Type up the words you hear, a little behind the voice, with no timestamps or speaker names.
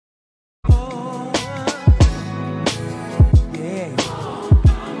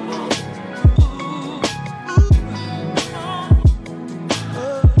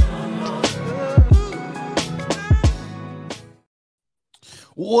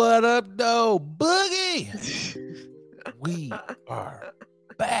What up, though, Boogie? We are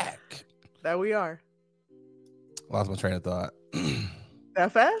back. That we are. Lost my train of thought.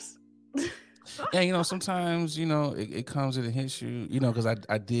 That fast? Yeah, sometimes it comes and it hits you, because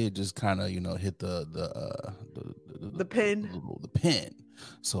I did just kind of hit the pin. the pin,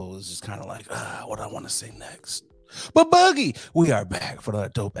 so it's just kind of like what I want to say next. But Boogie, we are back for the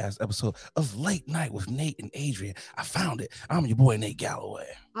dope ass episode of Late Night with Nate and Adrian. I found it. I'm your boy Nate Galloway.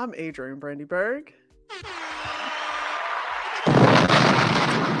 I'm Adrian Brandyberg.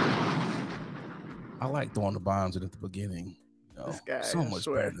 I like throwing the bombs in at the beginning. This guy, so much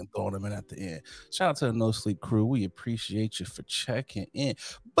better than throwing them in at the end. Shout out to the No Sleep crew. We appreciate you for checking in.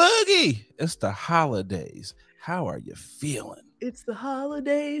 Boogie, it's the holidays. How are you feeling? It's the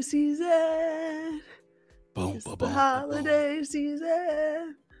holiday season. Boom, it's boom, the boom, holiday boom.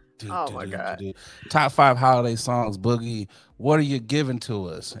 season. My God. Top 5 holiday songs, Boogie. What are you giving to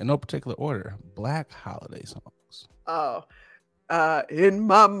us? In no particular order. Black holiday songs. Oh, in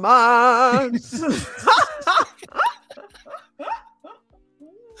my mind.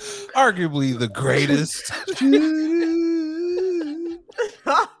 Arguably the greatest.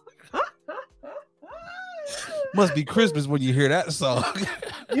 Must be Christmas when you hear that song.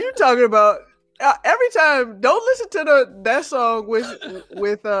 You talking about every time? Don't listen to that song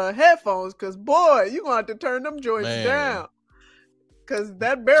with headphones, because boy, you gonna have to turn them joints down. Because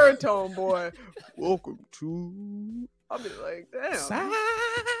that baritone, boy, welcome to. I'll be like, damn,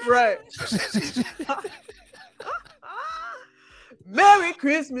 right. Merry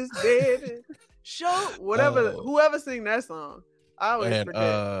Christmas, baby. Show whatever whoever sing that song. I always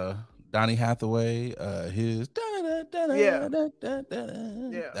forget. Donny Hathaway, his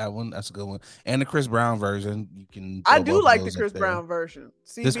that one, that's a good one. And the Chris Brown version, you can. I do like the Chris Brown version.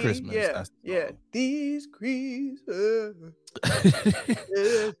 CB, this Christmas, These Christmas.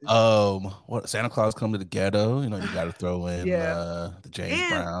 What Santa Claus Come to the Ghetto? You got to throw in the James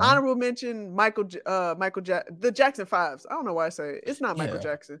Brown. Honorable mention the Jackson 5s. I don't know why I say it. It's not Michael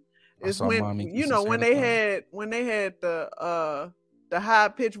Jackson. It's when when they had the high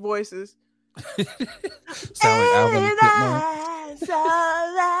pitched voices. Sound like Alvin and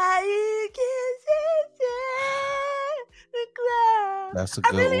That's a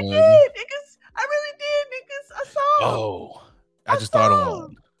good one. I really did, niggas. I saw. Oh, I just thought of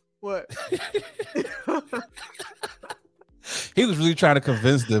one. What? He was really trying to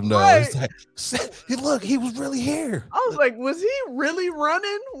convince them, though. Right. It's like, hey, look, he was really here. I was like, was he really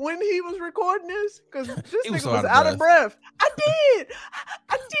running when he was recording this? Because this nigga was out of breath. I did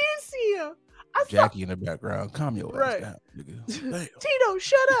see him. Jackie in the background. Calm your ass down, nigga. Tito,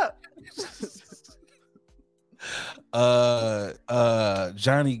 shut up.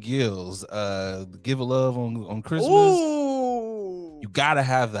 Johnny Gills, Give a Love on Christmas. Ooh. You gotta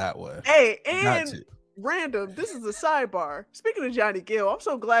have that one. Hey, and random, this is a sidebar. Speaking of Johnny Gill, I'm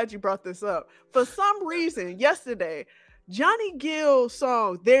so glad you brought this up. For some reason, yesterday, Johnny Gill's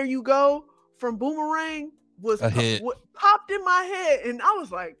song "There You Go" from Boomerang was popped in my head, and I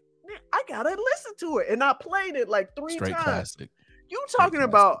was like, I gotta listen to it. And I played it like 3 Straight times. Classic. You talking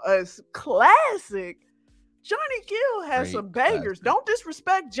about a classic? Johnny Gill has some bangers. Classic. Don't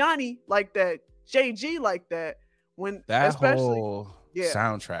disrespect Johnny like that, JG like that. When that whole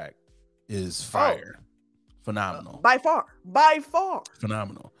soundtrack is fire. Phenomenal. By far.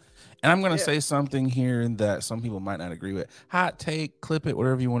 Phenomenal. And I'm going to say something here that some people might not agree with. Hot take, clip it,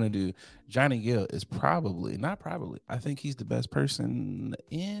 whatever you want to do. Johnny Gill is I think he's the best person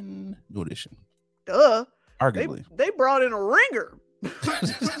in New Edition. Duh. Arguably. They brought in a ringer.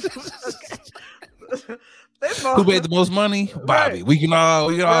 Who made the most money? Bobby. We can all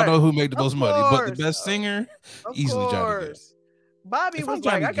know who made the most money. But the best singer, easily Johnny Gill. Bobby was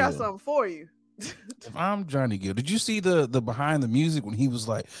like, I got something for you. If I'm Johnny Gill, did you see the behind the music when he was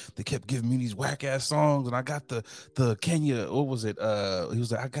like, they kept giving me these whack ass songs, and I got the Kenya, what was it? He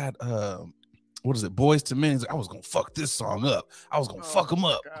was like, I got what is it, Boys to Men? He's like, I was gonna fuck this song up. I was gonna fuck him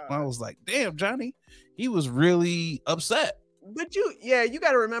up. And I was like, damn, Johnny, he was really upset. But you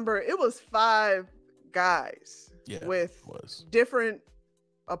got to remember, it was 5 guys with different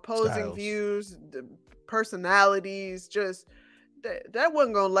opposing views, personalities. Just that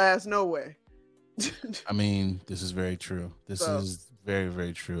wasn't gonna last no way. I mean, this is very true. This is very,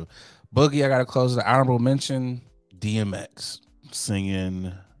 very true. Boogie, I gotta close the honorable mention. DMX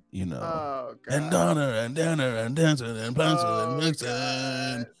singing, Oh, God. And Donna and Danner and dancing and bouncing and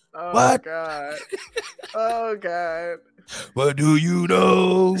mixing. What? God. Oh, God. But do you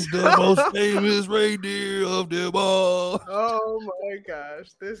know the most famous reindeer of them all? Oh my gosh,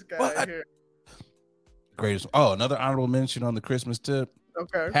 this guy here. Greatest. Oh, another honorable mention on the Christmas tip.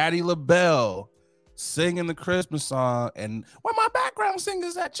 Okay. Patti LaBelle singing the Christmas song, and where my background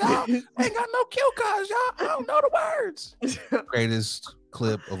singers at, y'all? Ain't got no cue cards, y'all. I don't know the words. Greatest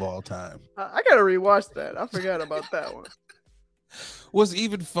clip of all time. I gotta rewatch that. I forgot about that one. What's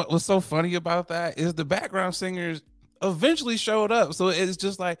so funny about that is the background singers eventually showed up. So it's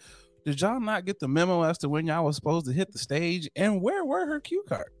just like, did y'all not get the memo as to when y'all was supposed to hit the stage, and where were her cue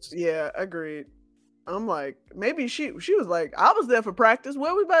cards? Yeah, agreed. I'm like, maybe she was like, I was there for practice.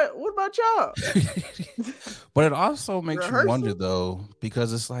 What about y'all? But it also makes Rehearsal? you wonder though,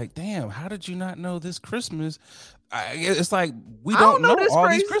 because it's like, damn, how did you not know this Christmas? It's like we don't know all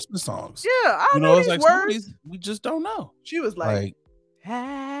these Christmas songs. Yeah, I know it's these like words. We just don't know. She was like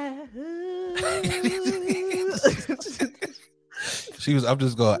she was, I'm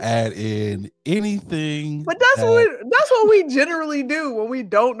just gonna add in anything. But that's what we generally do when we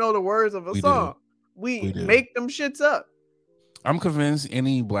don't know the words of a song. We make them shits up. I'm convinced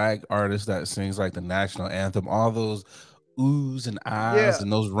any black artist that sings like the national anthem, all those oohs and ahs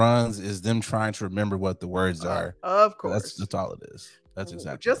and those runs is them trying to remember what the words are. Of course. That's all it is. That's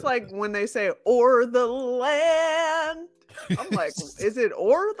exactly just like when they say "o'er the land." I'm like, is it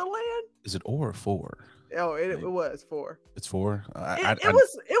 "o'er the land"? Is it "or" for? Oh, it was for. It's for. It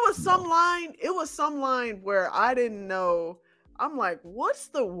was some line. It was some line where I didn't know. I'm like, what's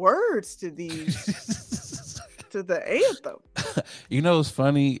the words to these? To the anthem. You know what's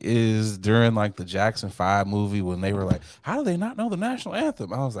funny is during like the Jackson 5 movie when they were like, how do they not know the national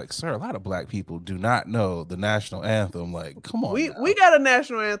anthem? I was like, sir, a lot of black people do not know the national anthem. Like, come on. We got a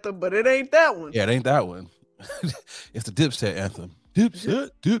national anthem, but it ain't that one. Yeah, it ain't that one. It's the Dipset anthem. Dipset.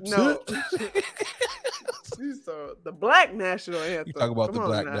 No. So the black national anthem. You talk about the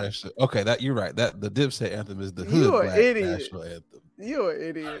black national. Okay, that you're right. That the Dipset anthem is the hood black national anthem. You're an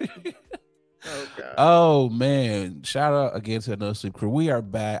idiot. Oh God. Oh man. Shout out again to the No Sleep Crew. We are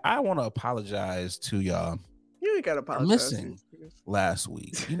back. I want to apologize to y'all. You ain't gotta apologize. Missing last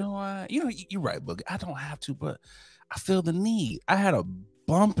week. You know what? You're right, Boogie. I don't have to, but I feel the need. I had a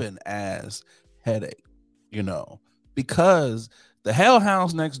bumping ass headache, because the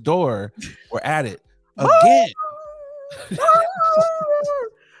Hellhounds next door were at it again.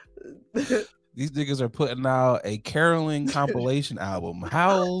 These niggas are putting out a caroling compilation album.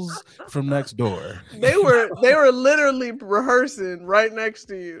 Howls from next door. They were literally rehearsing right next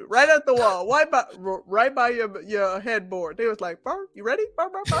to you, right at the wall, right by your headboard. They was like, "Bar, you ready? Bar,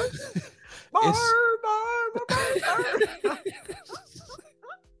 bar, bar, bar, bar, bar."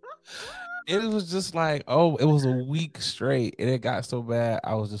 It was just like, it was a week straight, and it got so bad.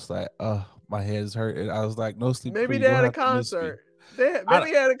 I was just like, my head is hurting. I was like, no sleep. Maybe they had a concert.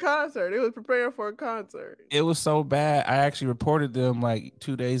 Maybe had a concert. They was preparing for a concert. It was so bad. I actually reported them like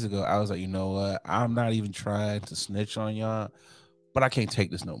 2 days ago. I was like, you know what? I'm not even trying to snitch on y'all, but I can't take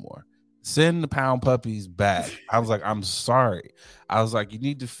this no more. Send the pound puppies back. I was like, I'm sorry. I was like, you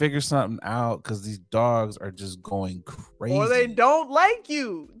need to figure something out because these dogs are just going crazy. Or they don't like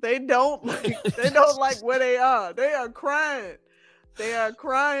you. They don't like where they are. They are crying. They are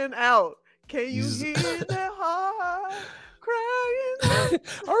crying out. Can you hear their heart crying out?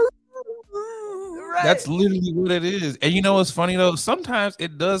 Right. That's literally what it is. And you know what's funny though? Sometimes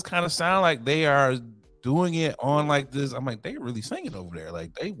it does kind of sound like they are doing it on like this. I'm like, they really singing over there.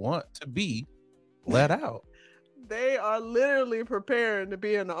 Like they want to be let out. They are literally preparing to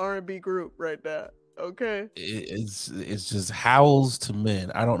be in the R&B group right now. Okay. It's just howls to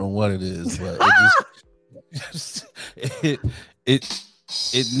men. I don't know what it is, but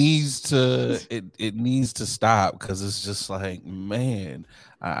it needs to stop because it's just like, man,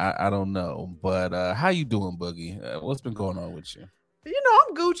 I don't know. But how you doing, Boogie? What's been going on with you?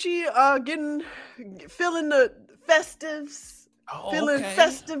 I'm Gucci, feeling the festives, feeling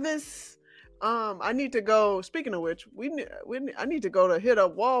Festivus. I need to go. Speaking of which, I need to go to hit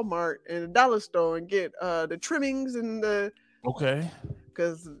up Walmart and the dollar store and get the trimmings and the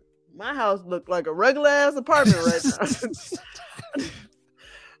because my house looked like a regular ass apartment right now.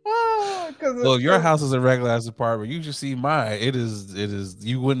 Well, your house is a regular ass apartment. You should see mine. It is.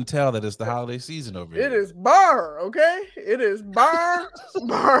 You wouldn't tell that it's the holiday season over here. It is bar, okay? It is bar.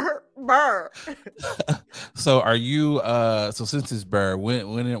 So are you? So since it's bar, when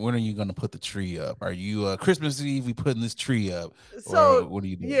are you gonna put the tree up? Are you Christmas Eve? We putting this tree up? So what do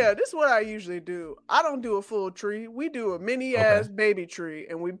you do? Yeah, this is what I usually do. I don't do a full tree. We do a mini ass baby tree,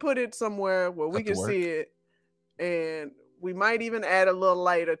 and we put it somewhere where we can see it, and we might even add a little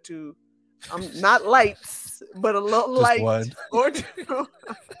light or two. Not lights, but a little light or two.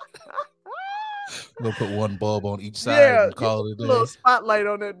 We'll put one bulb on each side and call it a day. A little spotlight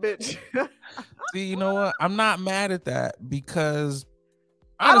on that bitch. See, you know what? I'm not mad at that because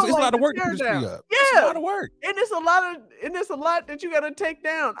I Honestly, don't it's a like lot of to work to tear put this tree down. up. It's a Yeah, lot of work. and it's a lot that you got to take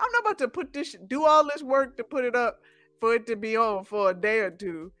down. I'm not about to do all this work to put it up for it to be on for a day or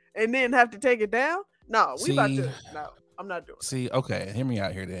two, and then have to take it down. No, I'm not doing Okay, hear me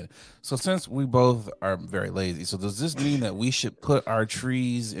out here then. So since we both are very lazy, so does this mean that we should put our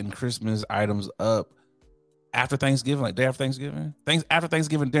trees and Christmas items up after Thanksgiving, like day after Thanksgiving? After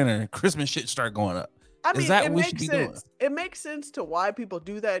Thanksgiving dinner, Christmas shit start going up. I Is mean, that it what we should makes be doing? sense. It makes sense to why people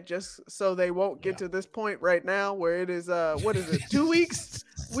do that, just so they won't get Yeah. to this point right now where it is what is it, 2 weeks?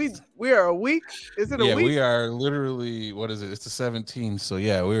 We are a week. Is it a Yeah, week? we are literally, what is it? It's the 17th. So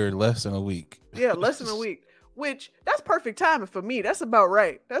yeah, we're less than a week. Yeah, less than a week. Which that's perfect timing for me. That's about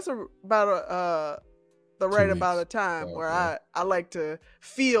right. That's about the 2 right amount weeks. of time Oh, where okay. I like to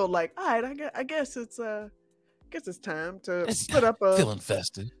feel like, all right, I guess it's time to put up a Feeling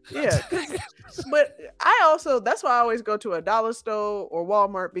festive. yeah. But that's why I always go to a dollar store or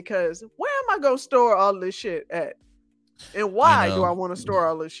Walmart, because where am I gonna store all this shit at? And why do I want to store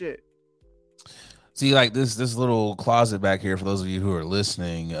all this shit? See, like this little closet back here, for those of you who are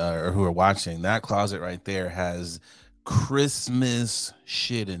listening or who are watching, that closet right there has Christmas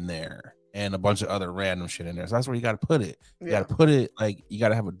shit in there and a bunch of other random shit in there. So that's where you got to put it. You got to put it, like, you got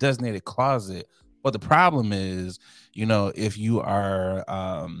to have a designated closet. But the problem is, you know, if you are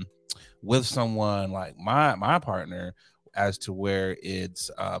with someone like my partner, as to where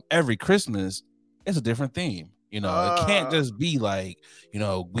it's every Christmas, it's a different theme. You know, it can't just be like, you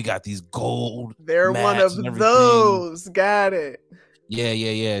know, we got these gold. They're one of those. Got it.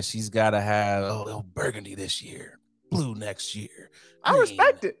 Yeah. She's got to have burgundy this year, blue next year. I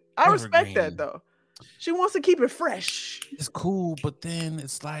respect it. I respect that though. She wants to keep it fresh. It's cool, but then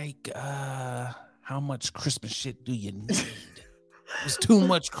it's like, how much Christmas shit do you need? It's too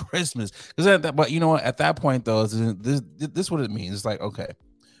much Christmas. But you know what? At that point, though, this what it means. It's like, okay,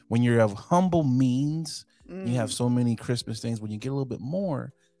 when you're of humble means, you have so many Christmas things. When you get a little bit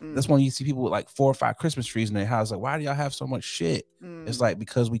more, that's when you see people with like 4 or 5 Christmas trees in their house. Like, why do y'all have so much shit? It's like,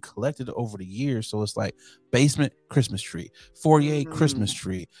 because we collected it over the years. So it's like basement Christmas tree, foyer Christmas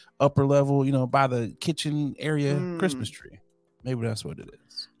tree, upper level, you know, by the kitchen area Christmas tree. Maybe that's what it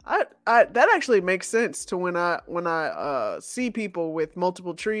is. I that actually makes sense to when I see people with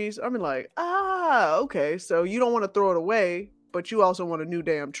multiple trees. I'm like, okay, so you don't want to throw it away, but you also want a new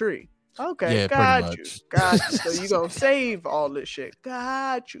damn tree. Okay, yeah, got you. So you gonna save all this shit.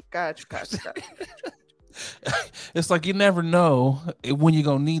 Got you. It's like you never know when you're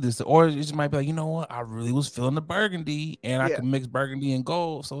gonna need this, or it just might be like, you know what, I really was feeling the burgundy, and I can mix burgundy and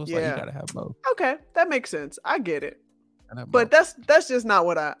gold, so it's like you gotta have both. Okay, that makes sense. I get it. But that's just not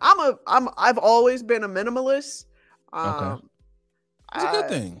what I've always been a minimalist. Okay. It's a good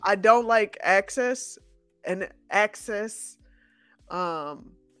thing. I don't like access. I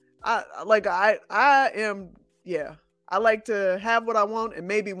like to have what I want and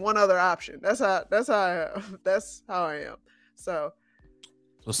maybe one other option. That's how I am. So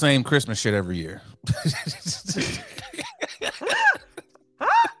same Christmas shit every year.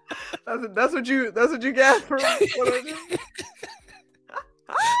 That's what you got from what I do?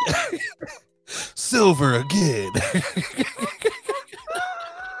 Silver again.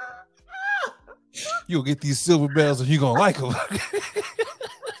 You'll get these silver bells if you're gonna like them.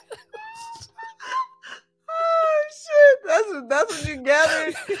 Oh shit! That's what you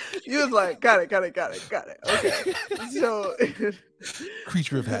gathered. You was like, got it. Okay, so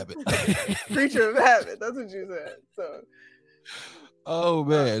creature of habit. Creature of habit. That's what you said. So. Oh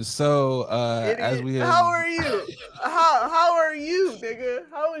man! So as we how are you? How are you, nigga?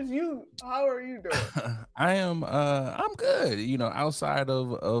 How are you doing? I am. I'm good. You know, outside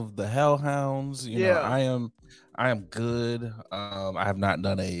of the hellhounds, you know, I am good. I have not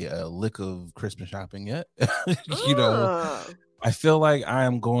done a lick of Christmas shopping yet. You know, I feel like I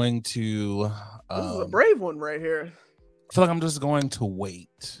am going to. This is a brave one right here. I feel like I'm just going to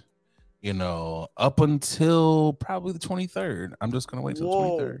wait. You know, up until probably the 23rd. I'm just gonna wait till the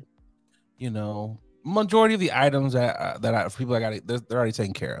 23rd. You know, majority of the items that people I got, they're already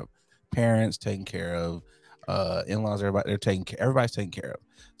taken care of. Parents taken care of, in-laws, everybody's taken care of.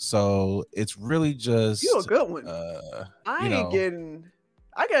 So it's really just you a good one.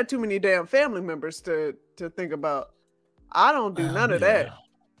 I got too many damn family members to think about. I don't do none of that.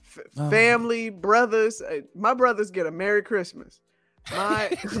 Family, brothers. My brothers get a Merry Christmas. My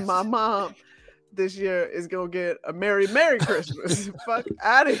mom this year is gonna get a Merry Christmas. Fuck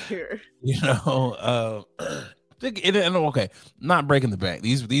out of here. You know, okay, not breaking the bank.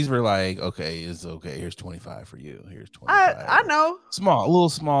 These were like, okay, it's okay. Here's 25 for you. Here's 25. I know.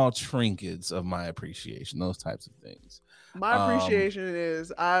 Small trinkets of my appreciation. Those types of things. My appreciation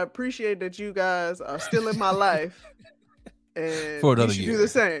is I appreciate that you guys are still in my life, and For you another should year. do the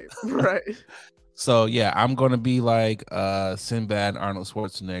same, right? So yeah, I'm gonna be like Sinbad, Arnold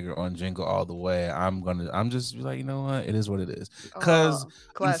Schwarzenegger on Jingle All the Way. I'm just like, you know what? It is what it is. Because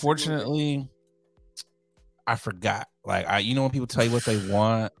Classic movie. unfortunately, I forgot. Like when people tell you what they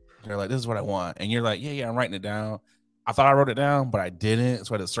want, they're like, "This is what I want," and you're like, "Yeah, I'm writing it down." I thought I wrote it down, but I didn't,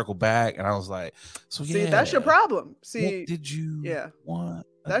 so I had to circle back, and I was like, "So yeah." See, that's your problem. What See, did you want?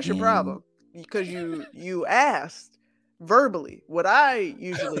 That's your again? problem because you asked verbally. What I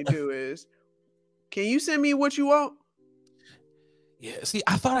usually do is, can you send me what you want? Yeah, see,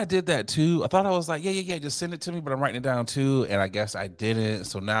 I thought I did that too. I thought I was like, yeah, just send it to me, but I'm writing it down too. And I guess I didn't.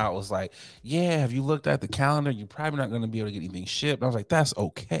 So now it was like, yeah, have you looked at the calendar? You're probably not going to be able to get anything shipped. And I was like, that's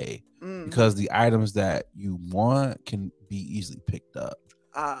okay. Because the items that you want can be easily picked up.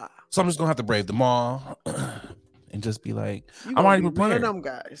 So I'm just going to have to brave them all and just be like, I'm already prepared. One of them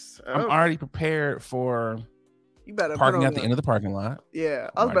guys. I'm already prepared for you better parking at the end of the parking lot.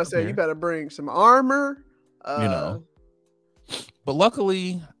 Yeah, I was about to say, you better bring some armor. But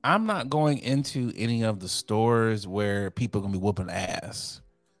luckily, I'm not going into any of the stores where people are gonna be whooping ass.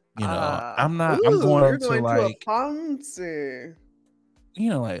 I'm not. I'm going to like fancy.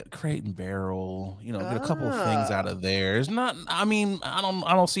 Like Crate and Barrel. Get a couple of things out of there. It's not. I mean, I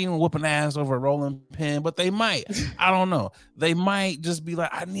don't see them whooping ass over a rolling pin, but they might. I don't know. They might just be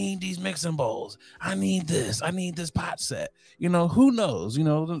like, I need these mixing bowls. I need this. I need this pot set. Who knows?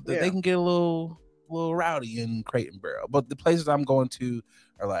 They can get a little rowdy in Crate and Barrel, but the places I'm going to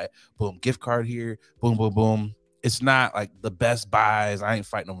are like, boom, gift card here, boom, boom, boom. It's not like the Best Buys. I ain't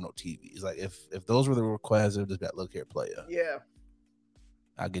fighting over no TVs. Like if those were the requests, it would just be like, look here, player. Yeah,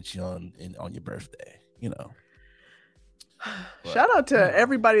 I'll get you on your birthday. Shout out to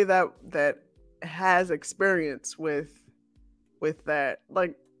everybody that has experience with that.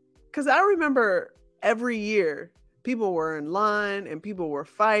 Like, because I remember every year people were in line and people were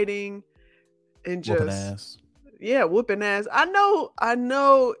fighting. And just whooping ass. I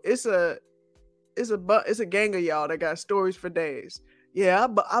know it's a gang of y'all that got stories for days. Yeah,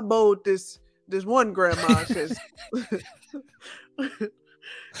 I bowled this one grandma because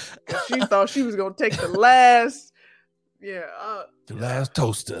she thought she was gonna take the last. The last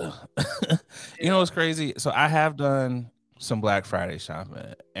toaster. You know what's crazy? So I have done some Black Friday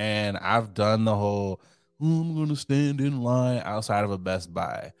shopping, and I've done the whole I'm gonna stand in line outside of a Best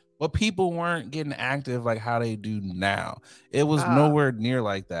Buy. But people weren't getting active like how they do now. It was nowhere near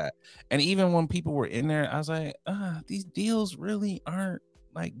like that. And even when people were in there, I was like, these deals really aren't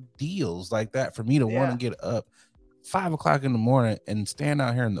like deals like that for me to want to get up 5 o'clock in the morning and stand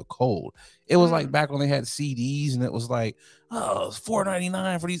out here in the cold. It was like back when they had CDs and it was like, oh, it's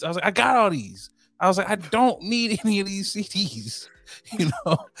 $4.99 for these. I was like, I got all these. I was like, I don't need any of these CDs.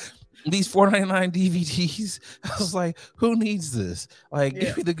 These $4.99 DVDs. I was like, who needs this? Like,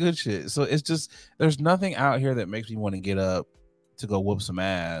 give me the good shit. So it's just, there's nothing out here that makes me want to get up to go whoop some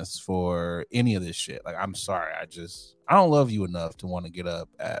ass for any of this shit. Like, I'm sorry. I don't love you enough to want to get up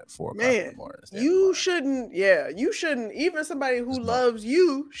at 4 o'clock in the morning. You shouldn't. Even somebody who loves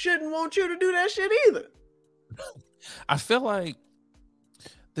you shouldn't want you to do that shit either. I feel like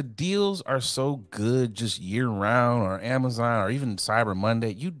the deals are so good just year round, or Amazon, or even Cyber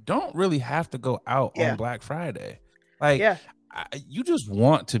Monday. You don't really have to go out on Black Friday. Like, you just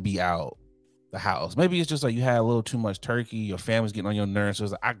want to be out the house. Maybe it's just like you had a little too much turkey. Your family's getting on your nerves. So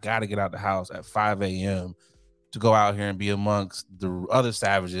it's like, I got to get out the house at 5 a.m. to go out here and be amongst the other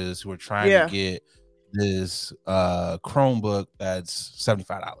savages who are trying to get this Chromebook that's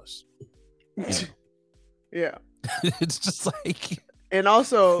 $75. Yeah. It's just like... And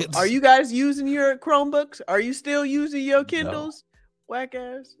also, are you guys using your Chromebooks? Are you still using your Kindles? No. Whack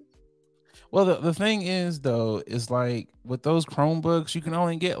ass. Well, the thing is, though, is like with those Chromebooks, you can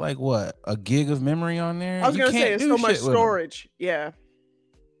only get like what, a gig of memory on there. I was gonna say it's so much storage. Yeah.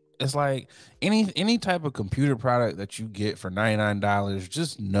 It's like any type of computer product that you get for $99,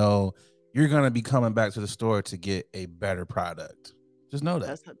 just know you're gonna be coming back to the store to get a better product. Just know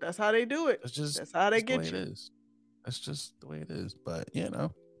that. That's how they do it. That's how they get you. That's just the way it is. But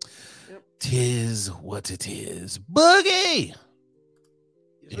tis what it is. Boogie.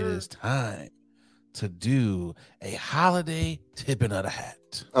 It is time to do a holiday tipping of the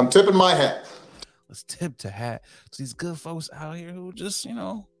hat. I'm tipping my hat. Let's tip the hat to these good folks out here who just,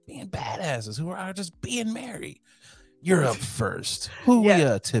 being badasses, who are just being merry. You're up first. Who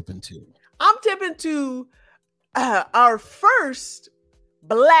we tipping to? I'm tipping to our first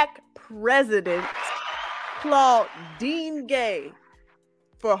Black president, Claudine Gay,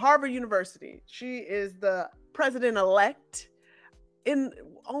 for Harvard University. She is the president-elect in,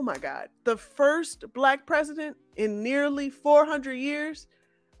 oh my God, the first Black president in nearly 400 years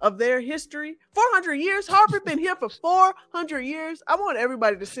of their history. 400 years? Harvard been here for 400 years? I want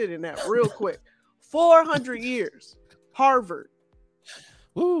everybody to sit in that real quick. 400 years. Harvard.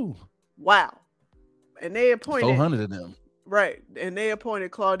 Woo. Wow. And they appointed 400 of them. Right. And they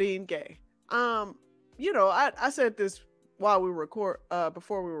appointed Claudine Gay. You know, I said this while we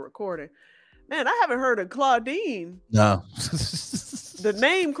before we were recording. Man, I haven't heard of Claudine. No. The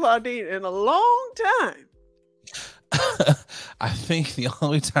name Claudine in a long time. I think the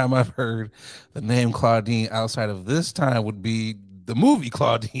only time I've heard the name Claudine outside of this time would be the movie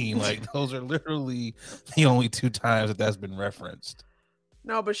Claudine. Like, those are literally the only two times that that's been referenced.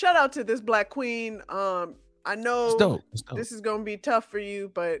 No, but shout out to this Black queen. I know It's dope. this is gonna be tough for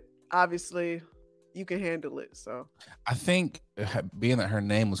you, but obviously you can handle it. So I think being that her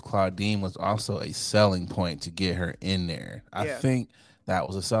name was Claudine was also a selling point to get her in there. I think that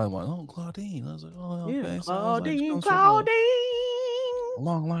was a selling point. Oh, Claudine. I was like, oh, okay. Yeah, So Claudine, Claudine. A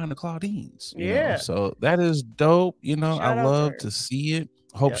long line of Claudines. You know? So that is dope. You know, I love to see it.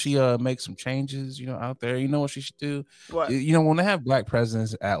 Hope she makes some changes, you know, out there. You know what she should do? What? You know, when they have Black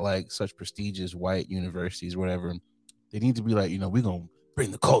presidents at like such prestigious white universities, whatever, they need to be like, you know, we're gonna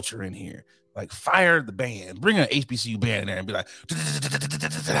bring the culture in here. Like, fire the band, bring an HBCU band in there and be like,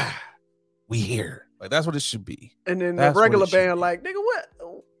 we here. Like, that's what it should be. And then the regular band, like, nigga, what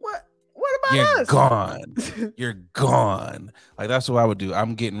about us? Gone. You're gone. Like, that's what I would do.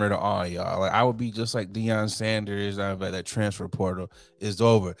 I'm getting rid of all y'all. Like, I would be just like Deion Sanders. I bet that transfer portal is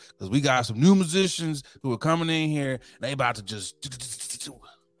over because we got some new musicians who are coming in here and they about to just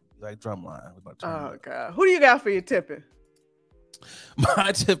like drumline. Oh God, who do you got for your tipping?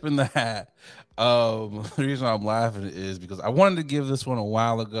 My tip in the hat. The reason I'm laughing is because I wanted to give this one a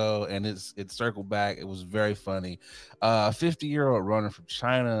while ago and it circled back. It was very funny. 50-year-old runner from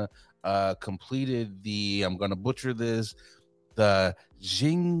China completed the, I'm gonna butcher this, the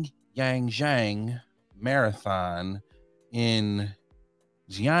Xinjiang Marathon in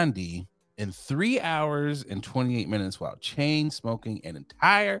Jiandi in 3 hours and 28 minutes while chain smoking an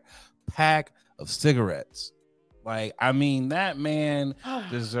entire pack of cigarettes. Like, I mean, that man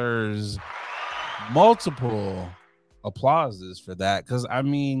deserves multiple applauses for that. Because, I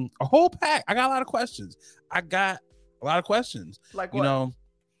mean, a whole pack. I got a lot of questions. Like what? You know,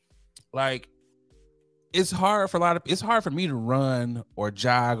 like, it's hard for me to run or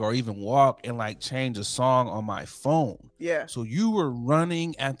jog or even walk and like change a song on my phone. Yeah. So you were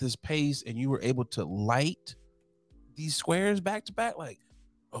running at this pace and you were able to light these squares back to back, like,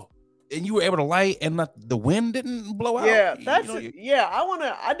 and you were able to light and the wind didn't blow out. Yeah,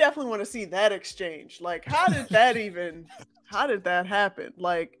 I definitely want to see that exchange. Like, how did that happen?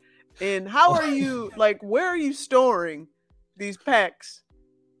 Like, and how are you, like, where are you storing this pack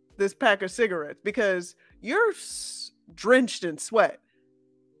of cigarettes? Because you're drenched in sweat.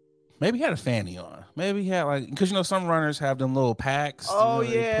 Maybe he had a fanny on. Maybe he had, like, because, you know, some runners have them little packs. Oh,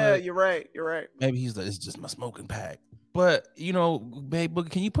 yeah, you're right. Maybe he's like, it's just my smoking pack. But, you know, babe,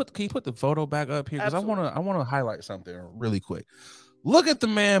 can you put the photo back up here? Because I want to highlight something really quick. Look at the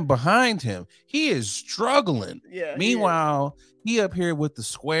man behind him. He is struggling. Yeah. Meanwhile, he up here with the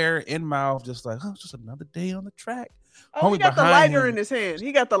square in mouth, just like, oh, it's just another day on the track. Oh, he got the lighter in his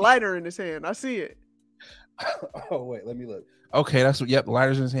hand. I see it. Oh, wait, let me look. Okay, that's what. Yep, the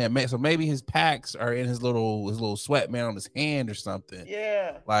lighter's in his hand. Man, so maybe his packs are in his little sweat man on his hand or something.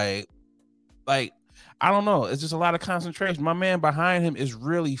 Yeah. Like. I don't know. It's just a lot of concentration. My man behind him is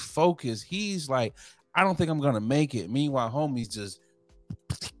really focused. He's like, I don't think I'm going to make it. Meanwhile, homie's just,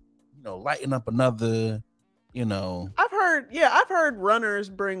 you know, lighting up another, you know. I've heard runners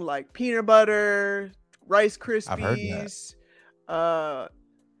bring like peanut butter, Rice Krispies,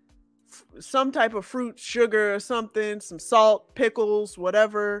 some type of fruit, sugar or something, some salt, pickles,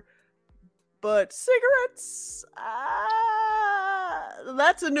 whatever. But cigarettes,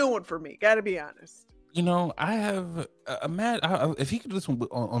 that's a new one for me. Got to be honest. You know, I have imagine if he could do this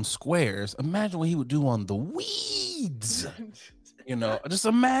on squares. Imagine what he would do on the weeds. You know, just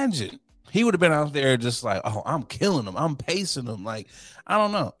imagine he would have been out there just like, oh, I'm killing them, I'm pacing them. Like, I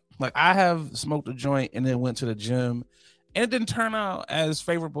don't know. Like, I have smoked a joint and then went to the gym, and it didn't turn out as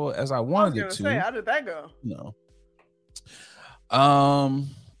favorable as I wanted it to. Say, how did that go? You know,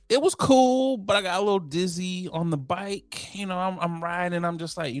 it was cool, but I got a little dizzy on the bike. You know, I'm riding and I'm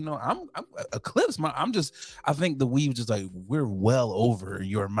just like, you know, I'm eclipsed. I think the weed was just like, we're well over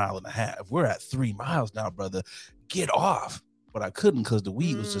your 1.5 miles. We're at 3 miles now, brother. Get off. But I couldn't because the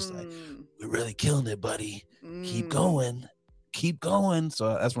weed was just like, we're really killing it, buddy. Keep going. keep going.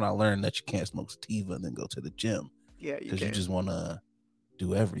 So that's when I learned that you can't smoke sativa and then go to the gym. Yeah, you because you can. just want to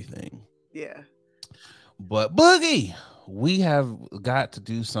do everything. Yeah. But Boogie, we have got to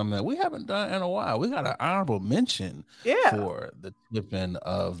do something that we haven't done in a while. We got an honorable mention for the tipping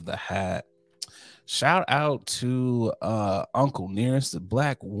of the hat. Shout out to Uncle Nearest, the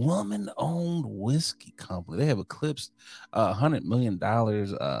Black woman-owned whiskey company. They have eclipsed $100 million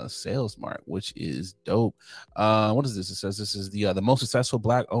sales mark, which is dope. What is this? It says this is the most successful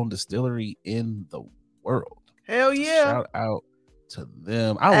Black-owned distillery in the world. Hell yeah! Shout out to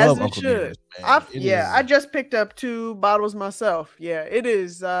them. I love Uncle Nearest, man. I just picked up 2 bottles myself. Yeah, it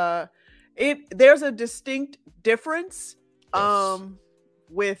is. There's a distinct difference. Yes.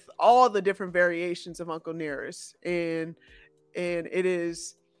 With all the different variations of Uncle Nearest, and it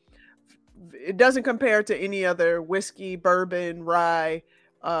doesn't compare to any other whiskey, bourbon, rye.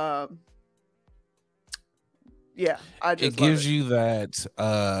 Yeah, I just it gives you that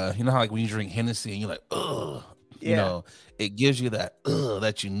you know how like when you drink Hennessy and you're like, ugh, you know, it gives you that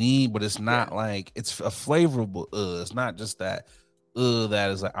that you need, but it's not like it's a flavorful it's not just that that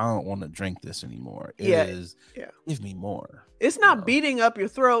is like, I don't want to drink this anymore. It is give me more. It's not beating up your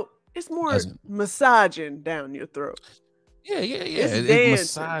throat. It's more massaging down your throat. Yeah. It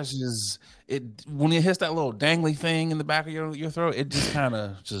massages it when it hits that little dangly thing in the back of your throat. It just kind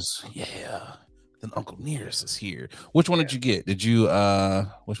of Then Uncle Nearest is here. Which one did you get?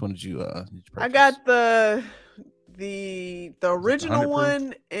 Which one did you purchase? I got the original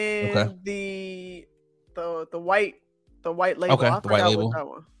one and the white label. Okay, I forgot what that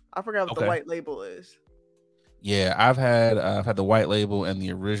one. I forgot what the white label is. Yeah, I've had the white label and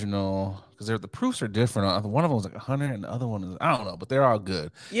the original because the proofs are different. One of them was like 100, and the other one is I don't know, but they're all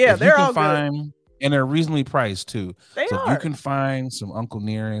good. Yeah, they're all good, and they're reasonably priced too. If you can find some Uncle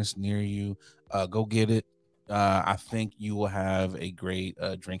Nearest near you, go get it. I think you will have a great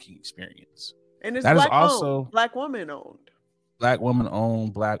drinking experience. And it's also Black woman owned. Black woman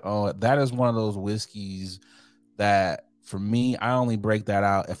owned, Black owned. That is one of those whiskeys that. For me, I only break that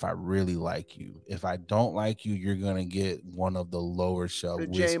out if I really like you. If I don't like you, you're gonna get one of the lower shelf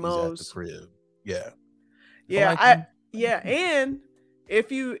whiskeys at the crib. And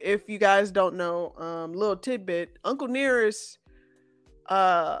if you guys don't know, little tidbit, Uncle Nearest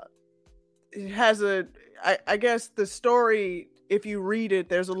has I guess the story, if you read it,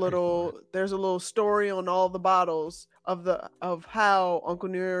 there's a little story on all the bottles of how Uncle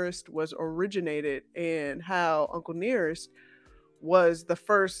Nearest was originated and how Uncle Nearest was the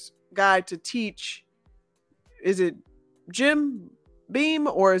first guy to teach. Is it Jim Beam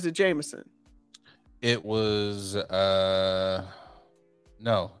or is it Jameson? It was no,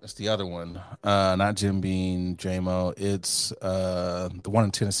 it's the other one. Not Jim Beam, JMO. It's the one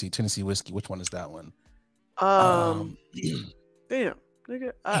in Tennessee whiskey. Which one is that one? Damn.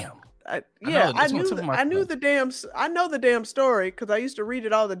 Nigga, I know the damn story because I used to read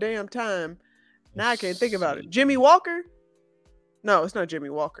it all the damn time. Now I can't think about it. Jimmy Walker? No, it's not Jimmy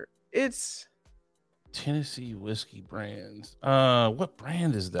Walker. It's Tennessee whiskey brands. What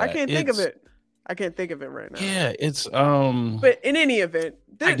brand is that? I can't think of it right now. Yeah, it's But in any event,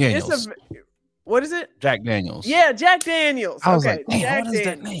 what is it? Jack Daniels. Yeah, Jack Daniels. I was like, what is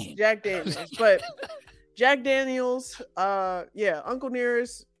that name? Jack Daniels. But Jack Daniels, Uncle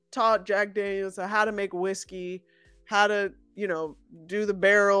Nearest taught Jack Daniels how to make whiskey, how to, do the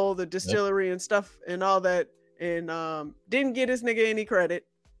barrel, the distillery and stuff and all that. And didn't get his nigga any credit.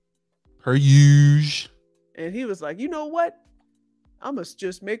 Per usual. And he was like, you know what? I must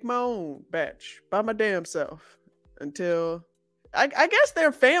just make my own batch by my damn self until I guess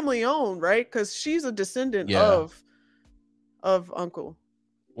they're family owned, right? Because she's a descendant of Uncle.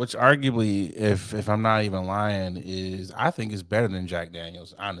 Which arguably, if I'm not even lying, I think is better than Jack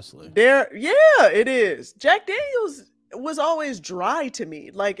Daniels, honestly. It is. Jack Daniels was always dry to me.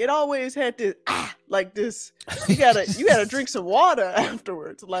 Like it always had to like this. You gotta drink some water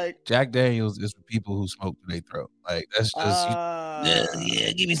afterwards. Like Jack Daniels is for people who smoke to their throat. Like that's just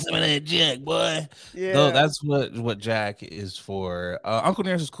give me some of that Jack, boy. Yeah, no, that's what Jack is for. Uncle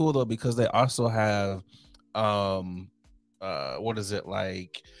Nearest is cool though because they also have what is it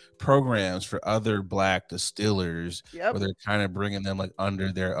like programs for other Black distillers where they're kind of bringing them like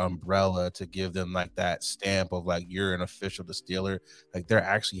under their umbrella to give them like that stamp of like you're an official distiller. Like they're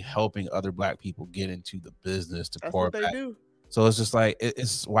actually helping other Black people get into the business to That's pour what back. They do. So it's just like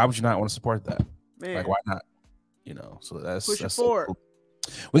it's why would you not want to support that? Man. Like why not? So that's push it forward. So cool.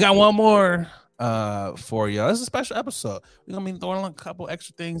 We got one more for y'all. This is a special episode. We're gonna be throwing a couple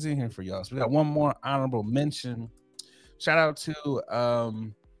extra things in here for y'all. So we got one more honorable mention. Shout out to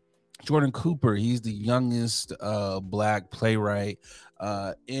Jordan Cooper, he's the youngest black playwright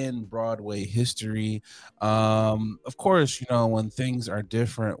in Broadway history. Of course, you know, when things are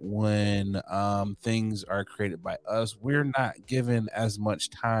different, when things are created by us, we're not given as much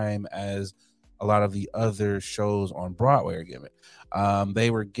time as a lot of the other shows on Broadway are given. They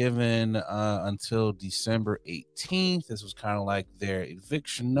were given until December 18th. This was kind of like their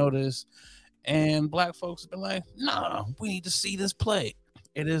eviction notice. And black folks have been like, nah, we need to see this play.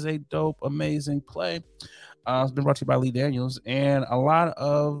 It is a dope, amazing play. It's been brought to you by Lee Daniels, and a lot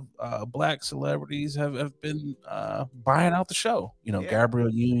of black celebrities have been buying out the show. You know, Gabrielle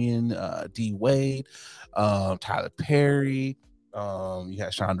Union, D Wade, Tyler Perry. You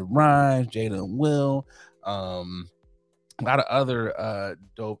got Shonda Rhimes, Jada and Will. A lot of other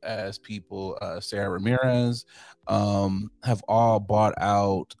dope ass people, Sarah Ramirez, have all bought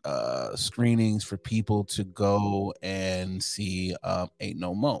out screenings for people to go and see Ain't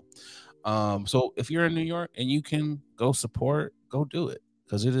No Mo. So if you're in New York and you can go support, go do it,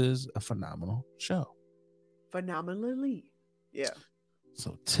 because it is a phenomenal show. Phenomenally. Yeah.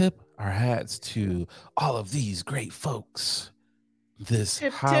 So tip our hats to all of these great folks this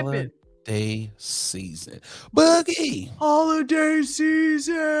holiday season. Boogie! Holiday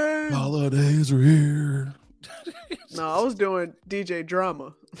season! Holidays are here. No, I was doing DJ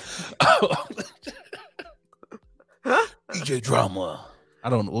Drama. DJ Drama. I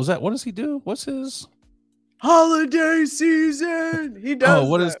don't know. What does he do? What's his holiday season? He does. Oh,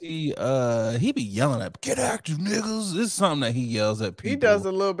 what is he? He be yelling at get active niggas. It's something that he yells at people. He does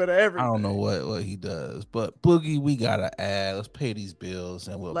a little bit of everything. I don't know what he does, but Boogie, we gotta add. Let's pay these bills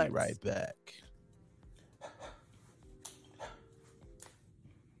and we'll be right back.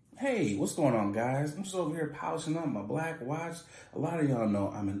 Hey, what's going on, guys? I'm just over here polishing up my black watch. A lot of y'all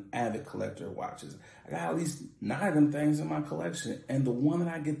know I'm an avid collector of watches. I got at least 9 of them things in my collection, and the one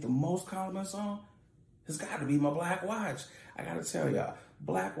that I get the most compliments on has got to be my black watch. I got to tell y'all,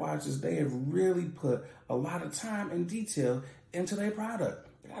 black watches, they have really put a lot of time and detail into their product.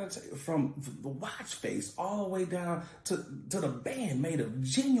 I got to tell you, from the watch face all the way down to the band made of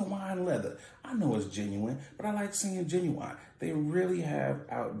genuine leather. I know it's genuine, but I like seeing genuine. They really have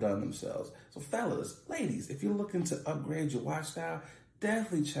outdone themselves. So fellas, ladies, if you're looking to upgrade your watch style,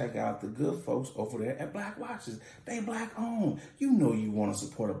 definitely check out the good folks over there at Black Watches. They black owned. You know you want to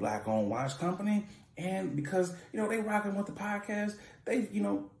support a black owned watch company. And because, they rocking with the podcast, they,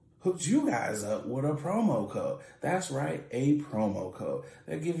 hooked you guys up with a promo code. That's right, a promo code.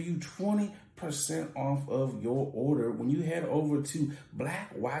 They'll give you 20% off of your order when you head over to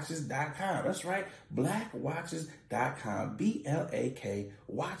blackwatches.com. That's right, blackwatches.com, BLAK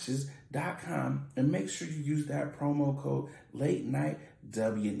watches.com, and make sure you use that promo code Late Night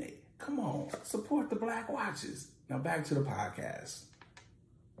WNA. Come on, support the Black Watches. Now back to the podcast.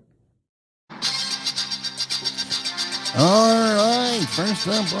 All right, first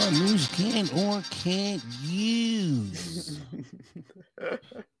up on news can or can't use.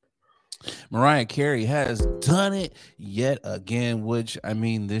 Mariah Carey has done it yet again, which,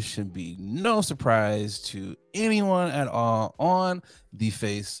 this should be no surprise to anyone at all on the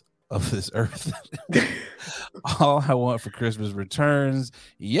face of this earth. All I Want for Christmas returns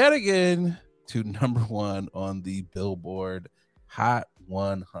yet again to #1 on the Billboard Hot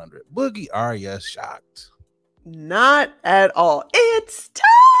 100. Boogie, are you shocked? Not at all. It's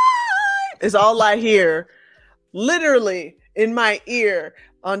time is all I hear literally in my ear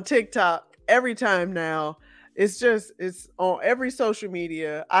on TikTok every time now. It's on every social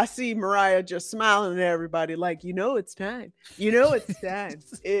media. I see Mariah just smiling at everybody like, it's time. It's time.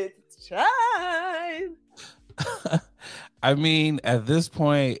 It's time. At this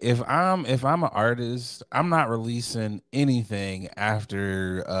point, if I'm an artist, I'm not releasing anything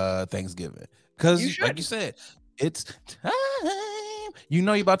after Thanksgiving. Because, like you said, it's time.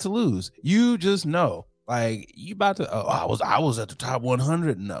 You're about to lose. You just know. Like, you about to, I was at the top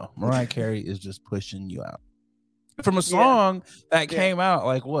 100. No, Mariah Carey is just pushing you out. From a song that came out,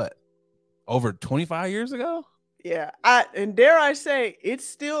 like, what? Over 25 years ago? Yeah. And dare I say, it's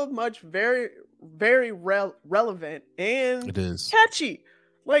still very, very relevant and it is catchy.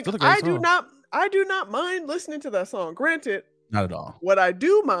 Like, I do not mind listening to that song. Granted, not at all. What I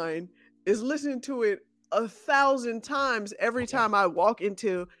do mind is listening to it 1,000 times every time I walk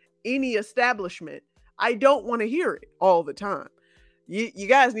into any establishment. I don't want to hear it all the time. You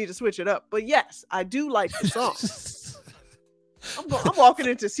guys need to switch it up. But yes, I do like the song. I'm walking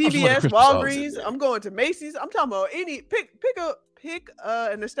into CVS, Walgreens. I'm going to Macy's. I'm talking about any pick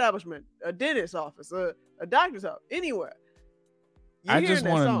an establishment, a dentist's office, a doctor's office, anywhere. I just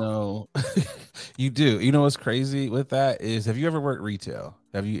want to know. You do. You know what's crazy with that is, have you ever worked retail?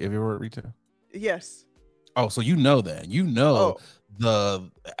 Have you ever worked retail? Yes. Oh, so you know that. You know Oh, the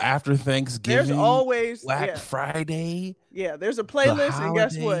after there's Thanksgiving, always Black Friday, there's a the playlist, and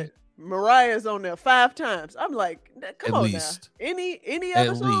guess what? holiday, Mariah's on there 5 times. I'm like, come at on now. least. Any At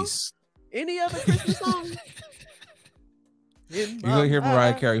other song? least. Any other Christmas song? In You're my gonna hear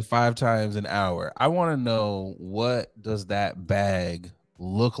Mariah mind. Carey 5 times an hour. I want to know, what does that bag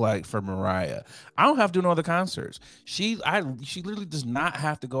look like for Mariah? I don't have to do no other concerts. She literally does not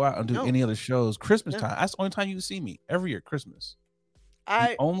have to go out and do No, any other shows. Christmas no. time. That's the only time you can see me every year. Christmas. The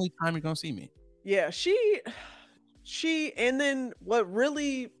I only time you're gonna see me. yeah, she and then what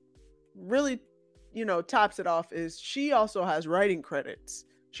really tops it off is she also has writing credits.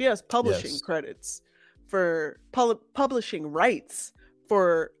 She has publishing Yes. credits for publishing rights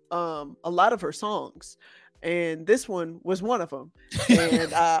for a lot of her songs, and this one was one of them.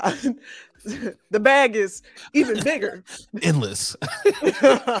 And the bag is even bigger. Endless.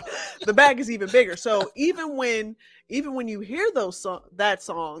 The bag is even bigger. So even when you hear that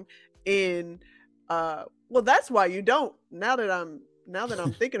song in well, that's why you don't, now that I'm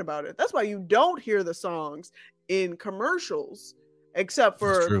thinking about it, that's why you don't hear the songs in commercials, except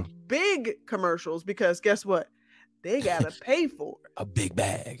for big commercials, because guess what? They gotta pay for it. A big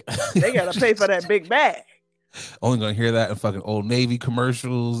bag. They gotta pay for that big bag. Only gonna hear that in fucking Old Navy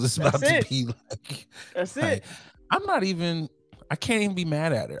commercials. It's about to be like, That's like, it. I can't even be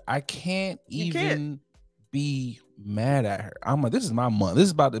mad at her. I can't even be mad at her. I'm like, this is my month. This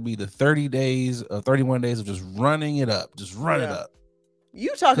is about to be the 31 days of just running it up. Just run it up.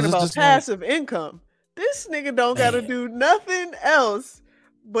 You talking about passive income. This nigga don't gotta do nothing else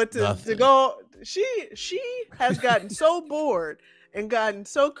but to go. She has gotten so bored and gotten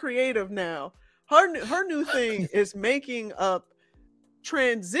so creative now. Her new thing is making up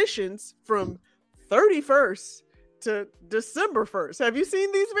transitions from 31st to December 1st. Have you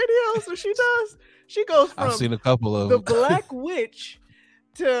seen these videos where she does? She goes from, I've seen a couple of the Black Witch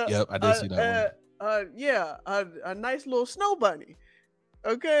to yep, I did see that one. A nice little snow bunny.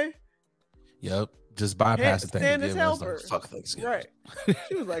 Okay. Yep. Just bypass the Thanksgiving. Like, fuck Thanksgiving. Right.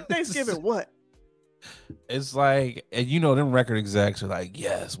 She was like, Thanksgiving what? It's like, and them record execs are like,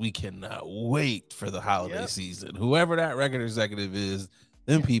 yes, we cannot wait for the holiday season. Whoever that record executive is,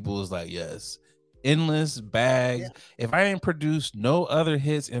 them people is like, yes, endless bags. If I ain't produced no other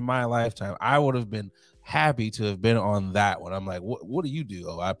hits in my lifetime, I would have been happy to have been on that one. I'm like, what do you do?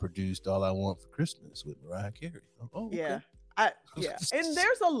 Oh, I produced All I Want for Christmas with Mariah Carey. Oh, okay. And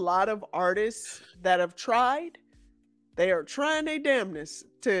there's a lot of artists that have tried. They are trying their damnness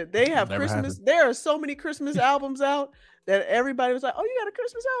to. They have Christmas. There are so many Christmas albums out that everybody was like, "Oh, you got a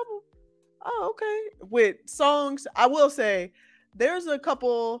Christmas album? Oh, okay." With songs, I will say, there's a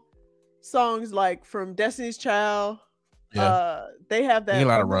couple songs like from Destiny's Child. Yeah. They have that. A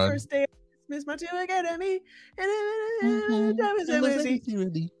lot of run. First day of Christmas, my two academy,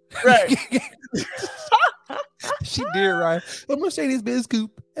 right. She did right. I'm gonna say this Benz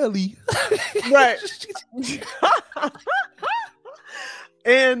Coupe, Ellie. Right.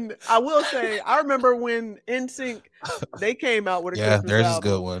 And I will say, I remember when NSYNC, they came out with a Christmas there's album. A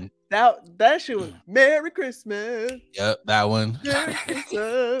good one. That shit was Merry Christmas. Yep, that one. Merry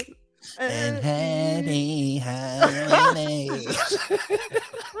Christmas. And happy holidays.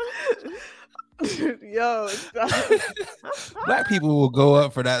 Yo, Black people will go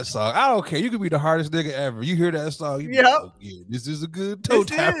up for that song. I don't care. You could be the hardest nigga ever. You hear that song, you be like, oh, yeah, this is a good toe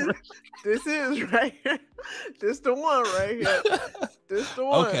tapper. This is right here. This the one right here. This the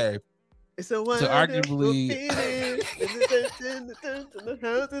one. Okay. It's a one. So arguably,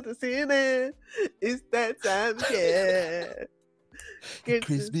 it's that time again.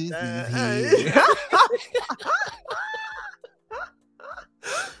 Christmas is here.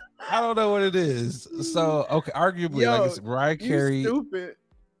 I don't know what it is. So, okay, arguably, like I said, Mariah Carey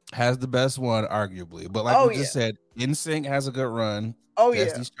has the best one, arguably. But like we just said, NSYNC has a good run. Oh,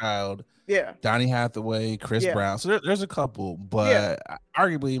 Destiny's Child. Yeah. Donny Hathaway, Chris Brown. So there's a couple, but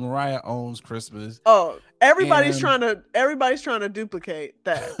arguably Mariah owns Christmas. Oh, everybody's trying to duplicate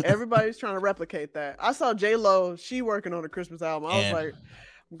that. Everybody's trying to replicate that. I saw J-Lo, she working on a Christmas album. I was like,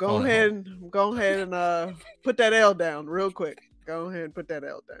 go ahead and put that L down real quick. Go ahead and put that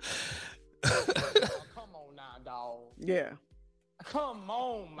L down. Come on now, dog. Yeah. Come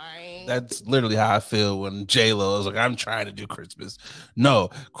on, man. That's literally how I feel when J-Lo is like, I'm trying to do Christmas. No,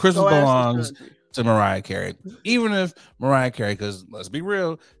 Christmas belongs to Mariah Carey. Even if Mariah Carey, because let's be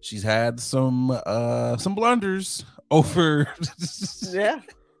real, she's had some blunders over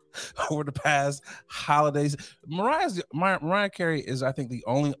over the past holidays. Mariah Carey is, I think, the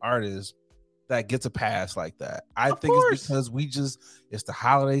only artist that gets a pass like that. I Of think course. it's because it's the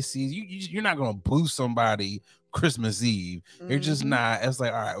holiday season. You're not gonna boo somebody Christmas Eve. You're just Mhm. not. It's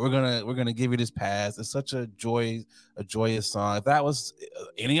like, all right, we're gonna give you this pass. It's such a joyous song. If that was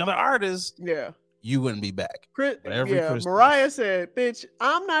any other artist, Yeah. you wouldn't be back. But every Yeah. Christmas, Mariah said, "Bitch,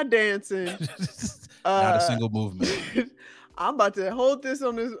 I'm not dancing. not a single movement. I'm about to hold this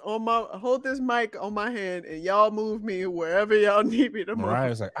mic on my hand, and y'all move me wherever y'all need me to move."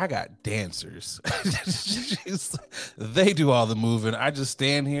 Mariah's like, I got dancers. They do all the moving. I just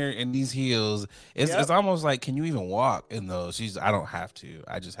stand here in these heels. It's almost like, can you even walk in those? I don't have to.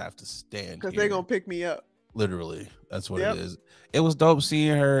 I just have to stand because here. they're gonna pick me up. Literally, that's what it is. It was dope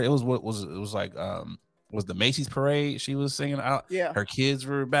seeing her. It was was the Macy's parade. She was singing out. Yeah, her kids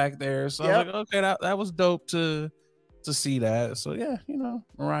were back there. So I was like, okay, that was dope to see that. So yeah,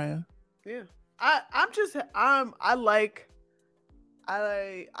 Mariah. Yeah, I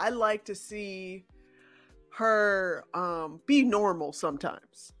like to see her be normal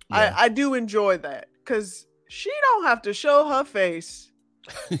sometimes. Yeah. I do enjoy that because she don't have to show her face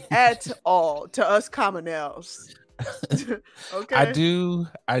at all to us commonels. Okay. I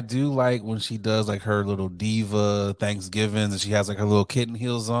do like when she does like her little diva Thanksgivings and she has like her little kitten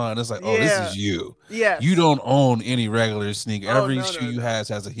heels on. It's like, oh, this is you. Yeah. You don't own any regular sneaker. Every shoe you no.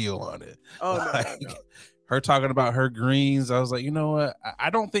 has a heel on it. Oh, no. Her talking about her greens. I was like, you know what? I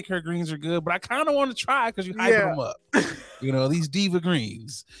don't think her greens are good, but I kind of want to try because you hyping them up. These diva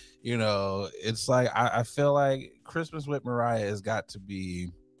greens. It's like I feel like Christmas with Mariah has got to be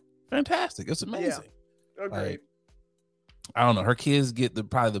fantastic. It's amazing. Yeah. Agreed. Like, I don't know. Her kids get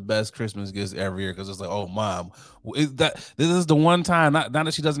probably the best Christmas gifts every year because it's like, oh, mom, this is the one time. Not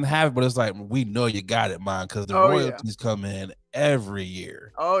that she doesn't have it, but it's like, we know you got it, mom, because the royalties come in every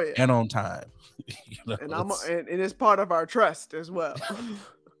year. Oh yeah, and on time. And it's part of our trust as well.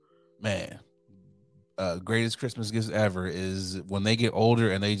 Man, greatest Christmas gifts ever is when they get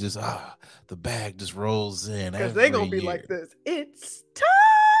older and they just the bag just rolls in because they're gonna be like this. It's time.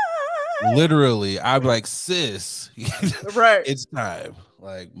 Literally, I'd be like, sis, right? It's time.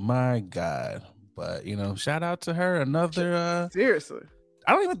 Like, my God. But shout out to her. Another seriously.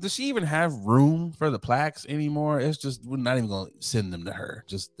 Does she even have room for the plaques anymore? It's just, we're not even gonna send them to her.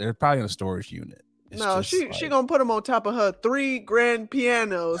 Just they're probably in a storage unit. No, she gonna put them on top of her 3 grand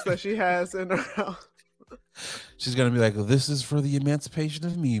pianos that she has in her house. She's gonna be like, this is for the emancipation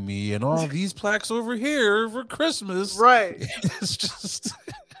of Mimi, and all these plaques over here for Christmas. Right. It's just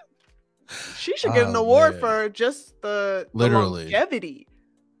she should get an award for just the longevity.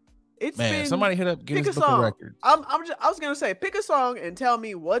 It's been, somebody hit up Guinness Book of Records. I was gonna say, pick a song and tell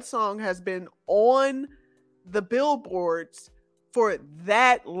me what song has been on the billboards for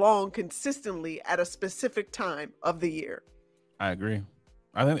that long consistently at a specific time of the year. I agree.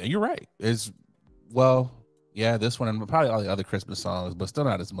 I think you're right. This one and probably all the other Christmas songs, but still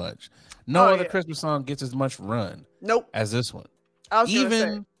not as much. No other Christmas song gets as much run as this one. I was gonna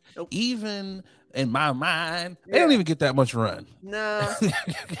say. Nope. Even in my mind, they don't even get that much run. No,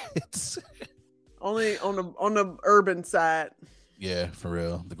 it's only on the urban side. Yeah, for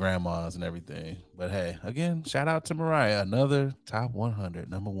real, the grandmas and everything. But hey, again, shout out to Mariah, another top 100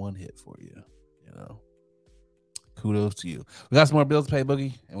 number one hit for you. Kudos to you. We got some more bills to pay,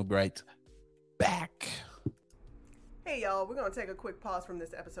 Boogie, and we'll be right back. Hey y'all, we're gonna take a quick pause from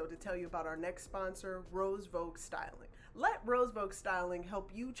this episode to tell you about our next sponsor, Rose Vogue Styling. Let Rose Vogue Styling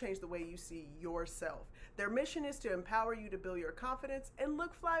help you change the way you see yourself. Their mission is to empower you to build your confidence and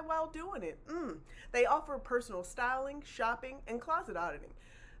look fly while doing it. They offer personal styling, shopping, and closet auditing.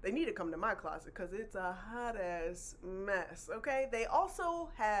 They need to come to my closet because it's a hot ass mess, okay? They also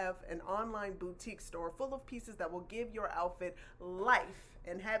have an online boutique store full of pieces that will give your outfit life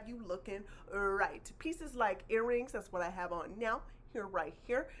and have you looking right. Pieces like earrings, that's what I have on now, right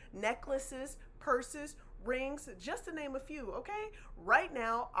here, necklaces, purses, rings, just to name a few, okay? Right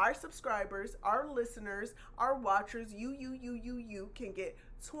now, our subscribers, our listeners, our watchers, you can get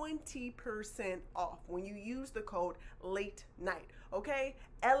 20% off when you use the code LATE NIGHT, okay?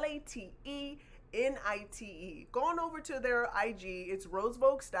 LATENITE. Go on over to their IG. It's Rose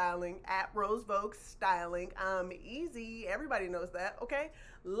Vogue Styling, at Rose Vogue Styling. Easy. Everybody knows that, okay?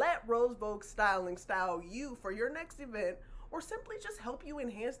 Let Rose Vogue Styling style you for your next event, or simply just help you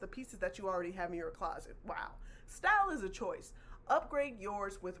enhance the pieces that you already have in your closet. Wow. Style is a choice. Upgrade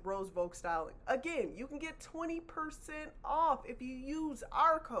yours with Rose Vogue Styling. Again, you can get 20% off if you use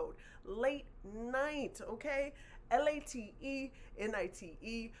our code LATE NIGHT, okay? LATENITE.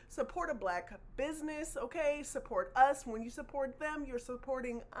 Support a Black business, okay? Support us. When you support them, you're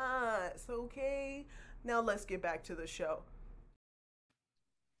supporting us, okay? Now let's get back to the show.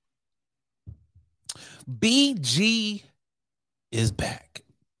 BG is back.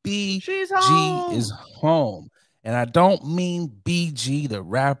 BG She's home. is home. And I don't mean BG the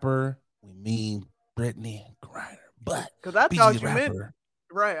rapper. We mean Brittany Griner. But Because I BG thought the you meant rapper,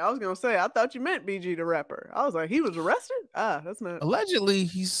 right. I was gonna say I thought you meant BG the rapper. I was like, he was arrested. That's not. allegedly,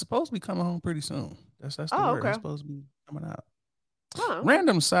 he's supposed to be coming home pretty soon. That's the Oh, word. okay. He's supposed to be coming out. Okay.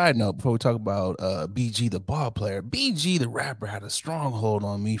 Random side note before we talk about BG the ball player. BG the rapper had a stronghold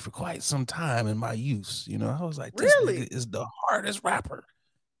on me for quite some time in my youth. You know, I was like, this Really? nigga is the hardest rapper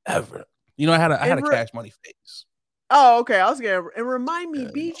ever. You know, I had a Cash Money face. Oh, okay. I was gonna and remind me. Yeah,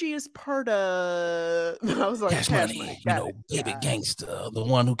 BG is part of. I was like Cash Money, you Got know, it. baby Got it. gangster, the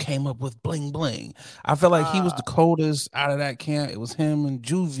one who came up with bling bling. I felt like he was the coldest out of that camp. It was him and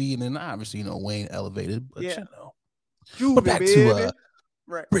Juvie, and then obviously, you know, Wayne elevated, but Yeah. you know. But Juvie, back baby. to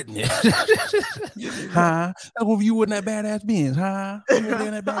Right. Brittany. Huh? You wouldn't that badass Benz, huh? You over there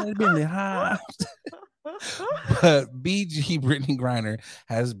in that badass Bentley, huh? But BG Brittany Griner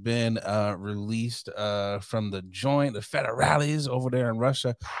has been released from the joint, the federales over there in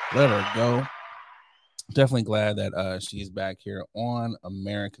Russia. Let her go. Definitely glad that she's back here on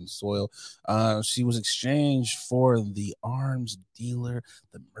American soil. She was exchanged for the arms dealer,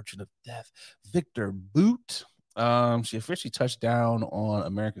 the merchant of death, Victor Boot. She officially touched down on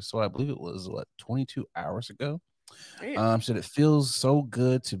American soil. I believe it was 22 hours ago. Said it feels so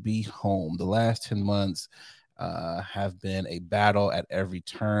good to be home. The last 10 months have been a battle at every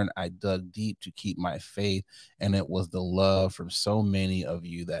turn. I dug deep to keep my faith, and it was the love from so many of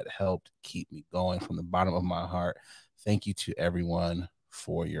you that helped keep me going from the bottom of my heart. Thank you to everyone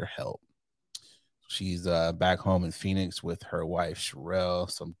for your help. She's back home in Phoenix with her wife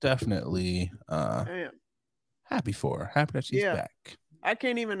Sherelle, so I'm definitely happy for her. Happy that she's back. I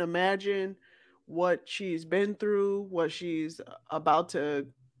can't even imagine what she's been through, what she's about to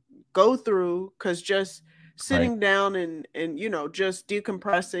go through, because just sitting down and you know, just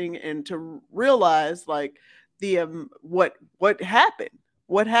decompressing and to realize like the what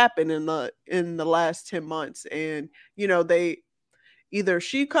happened in the last 10 months. And you know, they either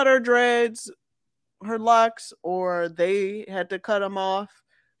she cut her dreads, her locks, or they had to cut them off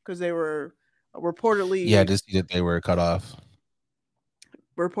because they were reportedly to see that they were cut off,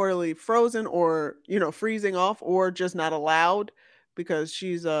 reportedly frozen, or you know, freezing off, or just not allowed because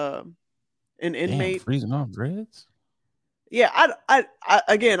she's an inmate. Damn, freezing off dreads. Yeah, I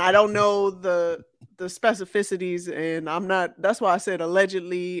again, I don't know the specificities, and I'm not. That's why I said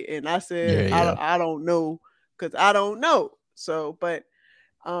allegedly, and I said I don't know because I don't know. So, but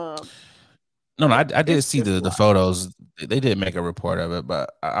no, I did see the photos. They did make a report of it,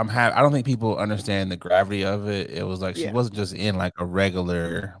 but I don't think people understand the gravity of it. It was like she wasn't just in like a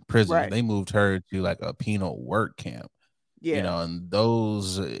regular prison. Right. They moved her to like a penal work camp. Yeah. You know, and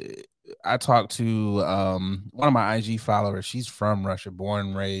those I talked to one of my IG followers. She's from Russia, born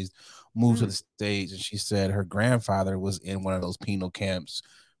and raised, moved to the States, and she said her grandfather was in one of those penal camps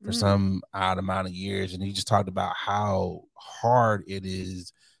for some odd amount of years, and he just talked about how hard it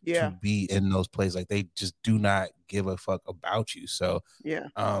is to be in those places. Like they just do not give a fuck about you. So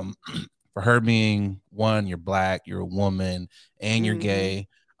for her being one, you're black, you're a woman, and you're gay,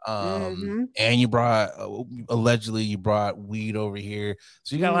 and you brought allegedly you brought weed over here,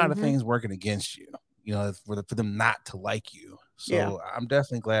 so you got a lot of things working against you, you know, for them not to like you. So I'm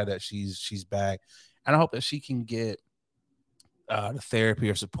definitely glad that she's back, and I hope that she can get the therapy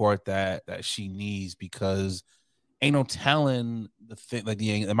or support that she needs, because ain't no telling the thing, like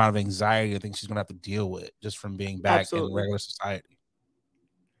the amount of anxiety I think she's gonna have to deal with just from being back in regular society.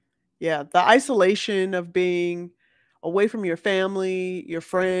 Yeah, the isolation of being away from your family, your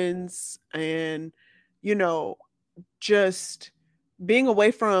friends, and you know, just being away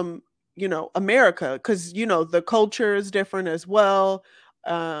from, you know, America, because you know the culture is different as well.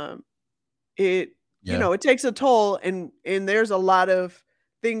 You know, it takes a toll, and there's a lot of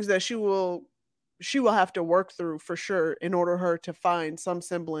things that she will have to work through for sure in order her to find some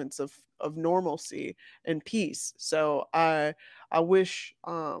semblance of normalcy and peace. So I wish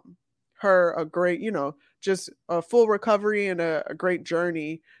her a great, you know, just a full recovery and a great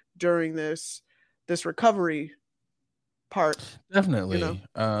journey during this recovery part. Definitely. You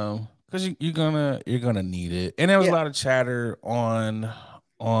know? Because you're gonna need it. And there was a lot of chatter on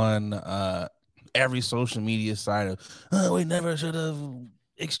every social media side of, we never should have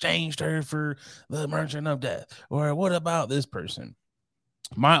exchanged her for the merchant of death, or what about this person?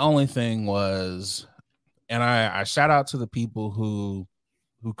 My only thing was, and I shout out to the people who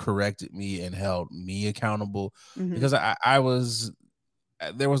corrected me and held me accountable, because I was,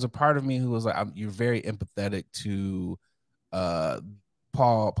 there was a part of me who was like, you're very empathetic to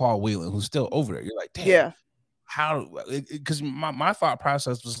Paul Whelan, who's still over there. You're like, damn, Yeah. how? Because my thought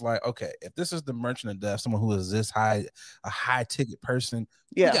process was like, okay, if this is the Merchant of Death, someone who is this a high ticket person,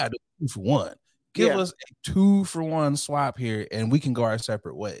 we Yeah. got to do 2 for 1. Give us a 2 for 1 swap here, and we can go our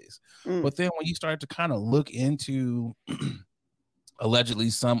separate ways. But then when you start to kind of look into allegedly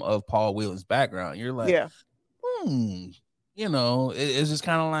some of Paul Whelan's background, you're like, you know, it's just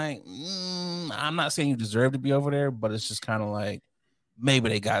kind of like, I'm not saying you deserve to be over there, but it's just kind of like maybe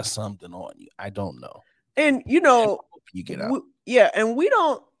they got something on you. I don't know. And you know, you get out. And we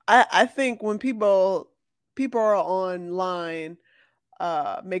don't. I think when people are online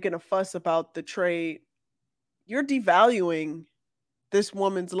making a fuss about the trade, you're devaluing this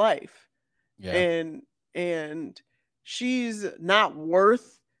woman's life. Yeah. And she's not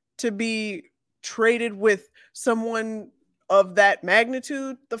worth to be traded with someone of that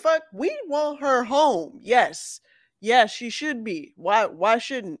magnitude. The fuck? We want her home. Yes, she should be. Why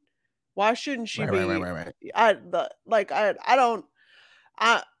shouldn't she be? Right.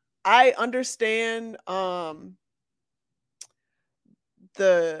 I understand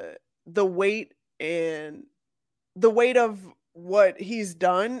the weight and the weight of what he's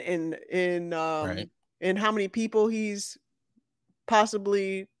done and how many people he's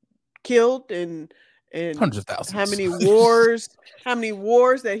possibly killed and hundreds of thousands. how many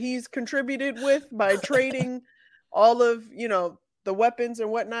wars that he's contributed with by trading all of, you know, the weapons and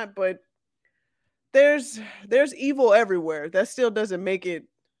whatnot. But there's evil everywhere. That still doesn't make it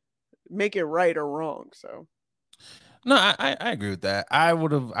right or wrong. So no, I agree with that. I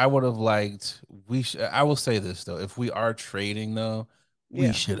would have liked, I will say this though, if we are trading though,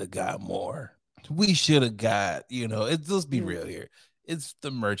 we should have got more. We should have got, you know, let's be real here. It's the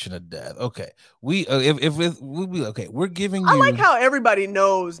Merchant of Death. Okay. We we're giving you. I like how everybody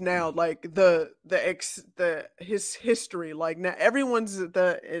knows now, like his history. Like now everyone's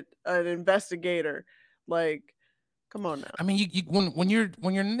an investigator. Like, come on now. I mean, you when your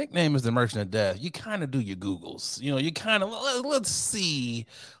nickname is the Merchant of Death, you kind of do your Googles. You know, you kind of let's see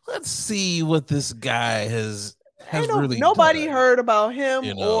what this guy has really nobody done. Heard about him,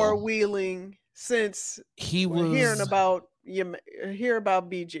 you know, or Wheeling since he was hear about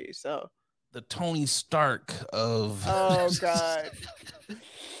BG. So the Tony Stark of God.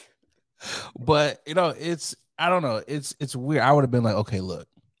 But you know, I don't know, it's weird. I would have been like, okay, look,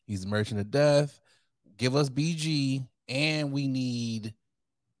 he's the Merchant of Death. Give us BG, and we need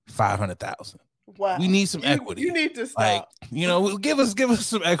 500,000. Wow, we need some equity. You need to stop. Like, you know, give us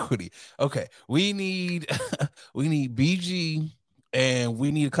some equity. Okay, we need BG, and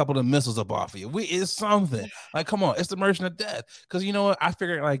we need a couple of missiles up off of you. It's something. Like, come on, it's the Merchant of Death. Because you know what? I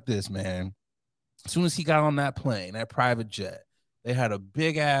figured like this, man. As soon as he got on that plane, that private jet, they had a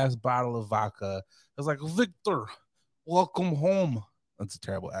big ass bottle of vodka. It was like, Victor, welcome home. That's a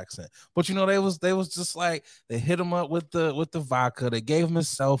terrible accent, but you know, they was just like, they hit him up with the vodka. They gave him his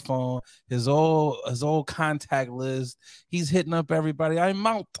cell phone, his old contact list. He's hitting up everybody. I'm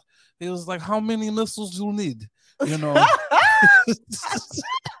out. He was like, how many missiles you need? You know.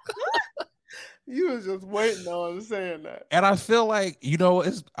 You was just waiting on saying that. And I feel like, you know,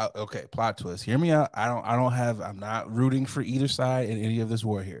 it's okay. Plot twist. Hear me out. I'm not rooting for either side in any of this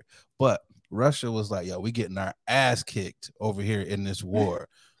war here, but Russia was like, yo, we getting our ass kicked over here in this war.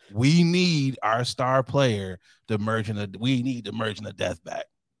 We need our star player, we need the Merchant of Death back.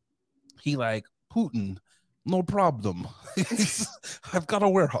 He like, Putin, no problem. I've got a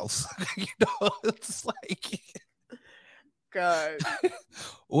warehouse. You know, it's like, God.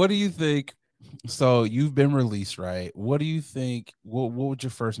 What do you think? So you've been released, right? What do you think? What would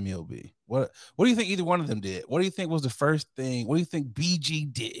your first meal be? What do you think either one of them did? What do you think was the first thing? What do you think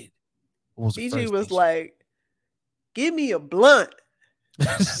BG did? BG was like, give me a blunt.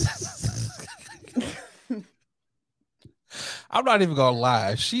 I'm not even gonna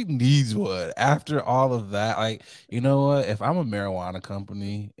lie. She needs one after all of that. Like, you know what? If I'm a marijuana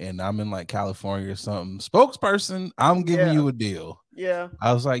company and I'm in like California or something, spokesperson, I'm giving you a deal. Yeah.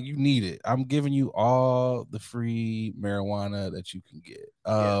 I was like, you need it. I'm giving you all the free marijuana that you can get.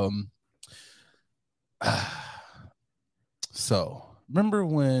 So remember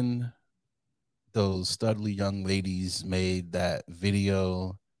when those studly young ladies made that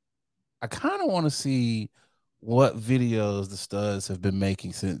video? I kind of want to see what videos the studs have been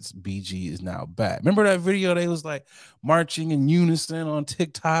making since BG is now back. Remember that video? They was like marching in unison on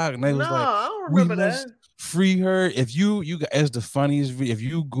TikTok, and they was like, I don't remember that. Free her. If you it's the funniest video. If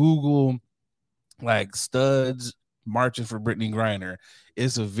you Google like studs marching for Brittany Griner.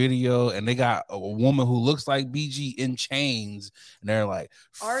 It's a video, and they got a woman who looks like BG in chains, and they're like,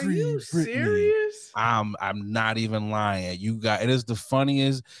 Are "Free you Britney." serious? I'm not even lying. You got it is the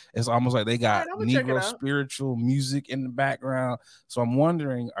funniest. It's almost like they got All right, I'ma check it Negro out. spiritual music in the background. So I'm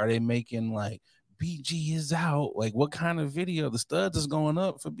wondering, are they making like BG is out? Like, what kind of video? The studs is going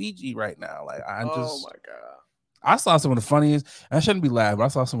up for BG right now. Like, Oh my god. I saw some of the funniest. I shouldn't be laughing, but I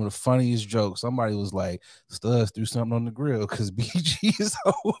saw some of the funniest jokes. Somebody was like, "Studs threw something on the grill because BG is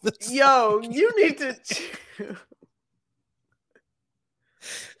over." Yo, you need to.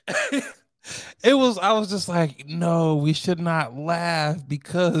 I was just like, no, we should not laugh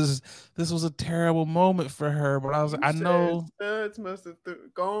because this was a terrible moment for her. But I was like, I know. Studs must have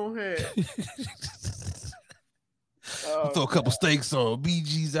gone ahead. Throw a couple steaks on.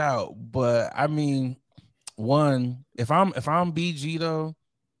 BG's out. But I mean, one, if I'm BG though,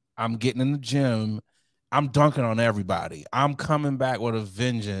 I'm getting in the gym. I'm dunking on everybody. I'm coming back with a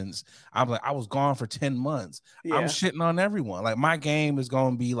vengeance. I'm like, I was gone for 10 months. Yeah. I'm shitting on everyone. Like, my game is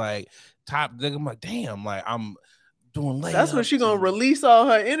gonna be like top. I'm like, damn, like I'm doing layups. That's when she gonna release all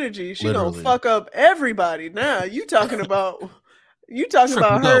her energy. She Literally. gonna fuck up everybody. Now you talking about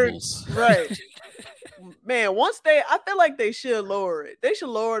Triple her, doubles. right? Man, I feel like they should lower it. They should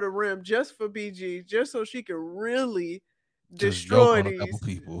lower the rim just for BG, just so she can really Just destroy yoke on these a couple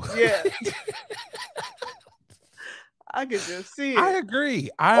people. Yeah. I could just see it. I agree.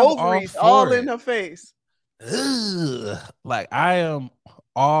 I'm Ovaries all in her face. Ugh. Like, I am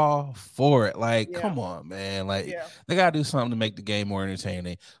all for it. Like, Yeah. come on, man. Like, Yeah. they gotta do something to make the game more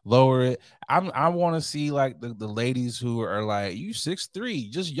entertaining. Lower it. I want to see like the ladies who are like, you 6'3",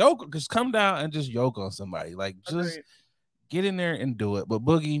 just yoke, just come down and just yoke on somebody. Like, just Agreed. get in there and do it. But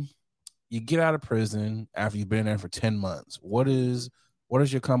Boogie, you get out of prison after you've been there for 10 months. What is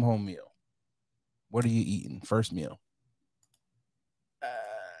your come home meal? What are you eating? First meal.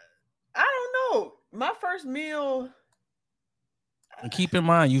 I don't know. My first meal. And keep in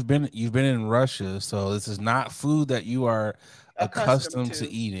mind, you've been in Russia, so this is not food that you are accustomed to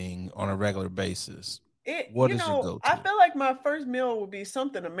eating on a regular basis. What is your go-to? I feel like my first meal would be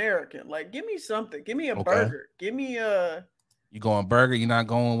something American. Like, give me something. Give me a burger. Give me a. You going burger? You're not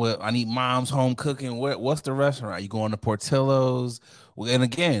going with, I need mom's home cooking. What's the restaurant? You going to Portillo's? And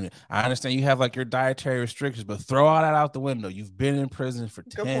again, I understand you have like your dietary restrictions, but throw all that out the window. You've been in prison for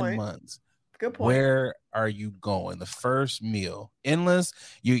 10 months. Good point. Where are you going? The first meal, endless.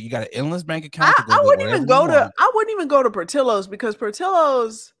 You got an endless bank account. I wouldn't even go to Portillo's, because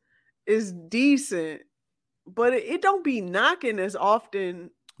Portillo's is decent, but it don't be knocking as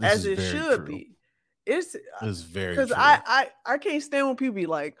often as it should be. It's very because true. I can't stand when people be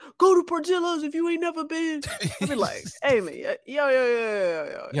like, go to Portillo's if you ain't never been. I be like, hey man, yo. You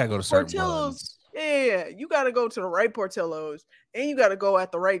gotta go to certain Portillo's. ones. Yeah, you gotta go to the right Portillo's, and you gotta go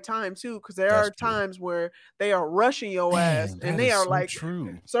at the right time too, because there are times where they are rushing your ass, and they are so like,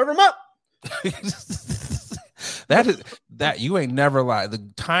 true. Serve them up. that you ain't never lied. The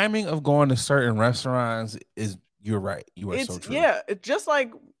timing of going to certain restaurants is, you're right. You are so true. Yeah, it's just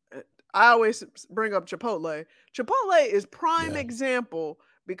like I always bring up Chipotle. Chipotle is prime example,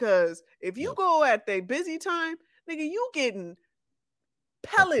 because if you go at their busy time, nigga, you getting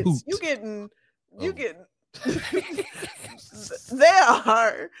pellets. You getting they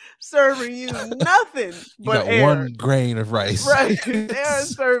are serving you nothing but air. 1 grain of rice. Right. They are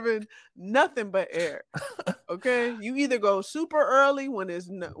serving nothing but air. Okay. You either go super early when it's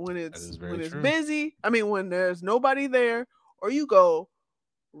busy. I mean, when there's nobody there, or you go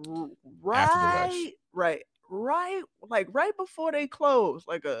right before they close,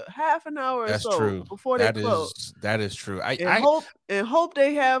 like a half an hour or so before they close. That is true. I hope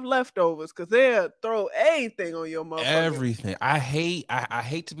they have leftovers, because they'll throw anything on your motherfucker. Everything. I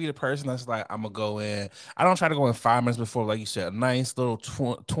hate to be the person that's like, I'm gonna go in. I don't try to go in 5 minutes before, like you said, a nice little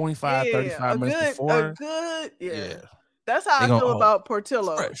 25, 35 minutes before. That's how I feel about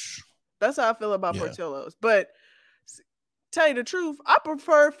Portillo's. Fresh. That's how I feel about Portillo's. But tell you the truth, I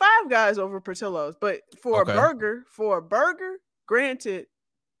prefer Five Guys over Portillo's. But for a burger, granted,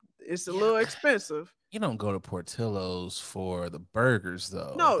 it's a little expensive. You don't go to Portillo's for the burgers,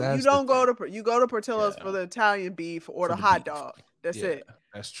 though. No, you don't go to Portillo's for the Italian beef or the hot dog. That's it.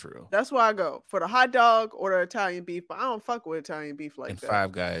 That's true. That's why I go for the hot dog or the Italian beef. But I don't fuck with Italian beef like that.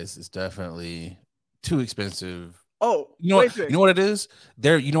 Five Guys is definitely too expensive. Oh, you know what it is?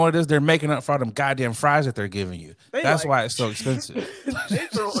 They're making up for all them goddamn fries that they're giving you. That's why it's so expensive.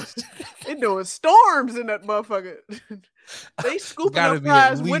 They're doing storms in that motherfucker. They scooping up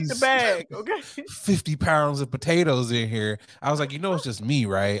fries with the bag. Okay, 50 pounds of potatoes in here. I was like, it's just me,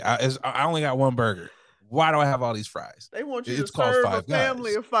 right? I only got one burger. Why do I have all these fries? They want you It's to called serve a Five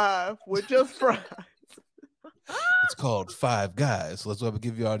family Guys. of 5 with just fries. It's called Five Guys. So let's go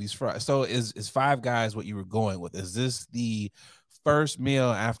give you all these fries. So is Five Guys what you were going with? Is this the first meal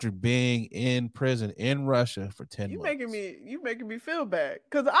after being in prison in Russia for 10 months? You making me feel bad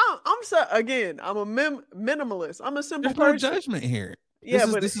because I'm a minimalist. I'm a simple There's no person. judgment here. Yeah,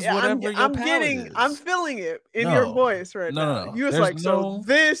 This is whatever your palate is. I'm feeling it in your No. voice right now. No. You was There's like, so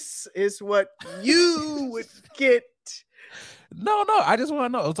this is what you would get. No. I just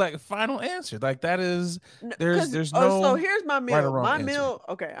want to know. It's like a final answer. Like that is there's no. So here's my meal. right or wrong My answer. meal.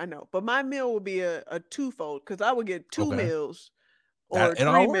 Okay, I know, but my meal will be a twofold because I would get 2 meals or It 3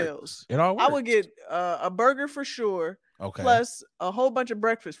 all meals. works. It all works. I would get a burger for sure. Okay. Plus a whole bunch of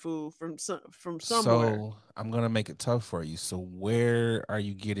breakfast food from somewhere. So I'm gonna make it tough for you. So where are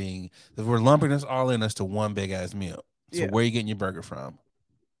you getting? Because we're lumping this all in as to one big ass meal. So where are you getting your burger from?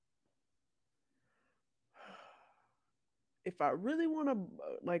 If I really want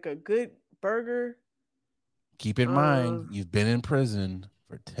a good burger, keep in mind you've been in prison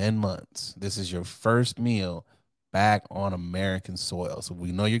for 10 months. This is your first meal back on American soil. So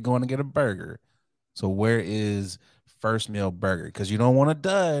we know you're going to get a burger. So where is first meal burger? Because you don't want a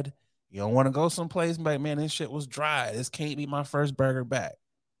dud. You don't want to go someplace and be like, man, this shit was dry. This can't be my first burger back.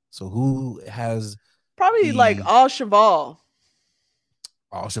 So who has probably like Al Cheval?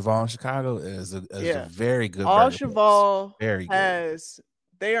 Al Cheval in Chicago is a very good Al burger Cheval place. Very good.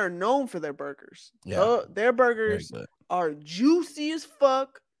 They are known for their burgers. Yeah. Their burgers are juicy as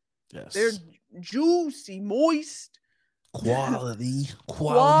fuck. Yes. They're juicy, moist. Quality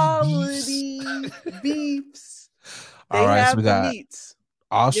beefs. All right, so we got meats.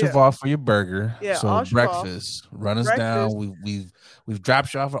 Al Cheval for your burger. Yeah, so breakfast. Run us down. We've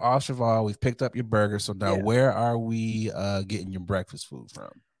dropped you off at Al Cheval. We've picked up your burger. So now where are we getting your breakfast food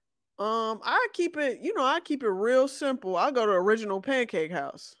from? I keep it real simple. I go to Original Pancake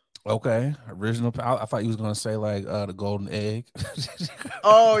House. Okay. Original. I thought you was gonna say like the Golden Egg.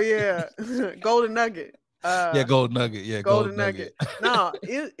 Oh yeah. Golden Nugget. Golden Nugget. Yeah, Golden Nugget. No,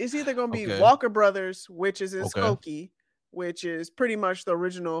 it's either gonna be Walker Brothers, which is in Skokie, which is pretty much the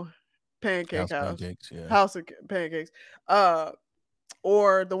original pancake house. House of Pancakes.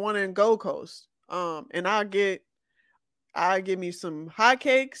 Or the one in Gold Coast. And I give me some hot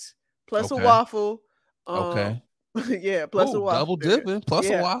cakes plus a waffle. Yeah, plus a waffle. Double dipping, plus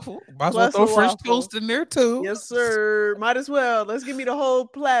a waffle. Might as well throw French toast in there too. Yes, sir. Might as well. Let's give me the whole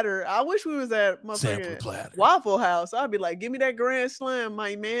platter. I wish we was at motherfucking Waffle House. I'd be like, give me that Grand Slam,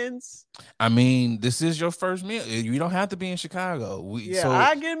 my mans. I mean, this is your first meal. You don't have to be in Chicago.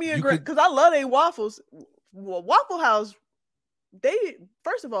 I give me a great because I love they waffles. Well, Waffle House.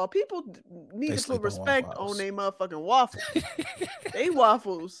 First of all, people need to put respect on their motherfucking waffles. They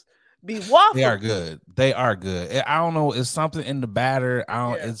waffles be waffles. They are good. I don't know. It's something in the batter.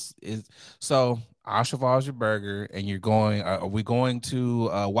 It's so Al Cheval's your burger, and you're going. Are we going to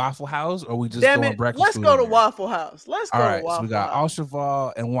Waffle House, or we just going breakfast? Let's go to Waffle House. Let's go. All right, to Waffle so we got Al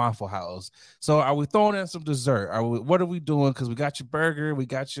Cheval and Waffle House. So are we throwing in some dessert? What are we doing? Because we got your burger, we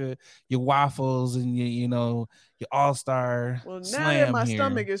got your waffles, and your All-Star. Well, now that my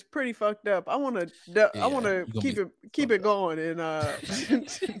stomach is pretty fucked up, I want to keep it going and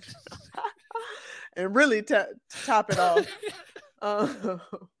and really top it off.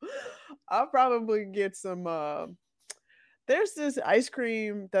 I'll probably get some. There's this ice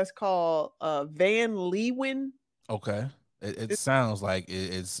cream that's called Van Leeuwen. Okay, it sounds like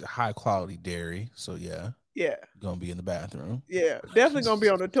it's high quality dairy. So yeah, gonna be in the bathroom. Yeah, definitely gonna be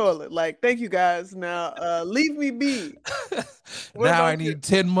on the toilet. Like, thank you guys. Now, leave me be. Now I need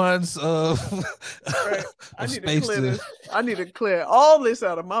 10 months of. Right. I need to clear all this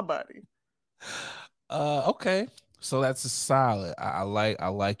out of my body. Okay. So that's a solid. I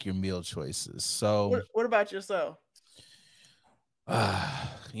like your meal choices. So what about yourself? I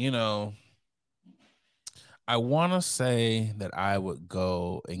want to say that I would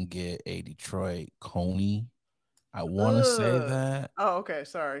go and get a Detroit Coney. I want to say that. Oh, okay.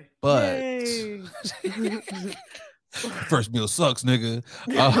 Sorry. But first meal sucks, nigga.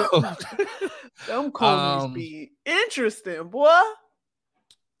 Them Coneys be interesting, boy.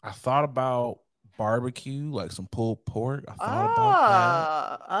 I thought about barbecue, like some pulled pork. I thought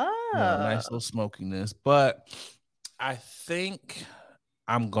about that. Nice little smokiness. But I think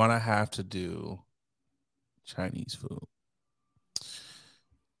I'm gonna have to do Chinese food.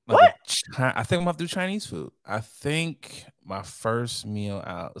 What? I think I'm gonna have to do Chinese food. I think my first meal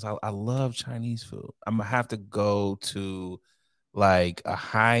out is I love Chinese food. I'm gonna have to go to like a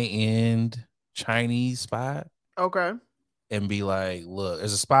high-end Chinese spot. Okay. and be like, look,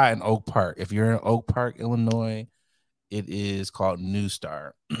 there's a spot in Oak Park. If you're in Oak Park, Illinois, it is called New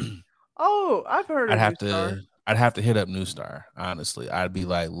Star. Oh, I've heard I'd of New have Star. to I'd have to hit up New Star, honestly. I'd be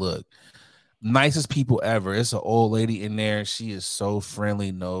like, look, nicest people ever. It's an old lady in there. She is so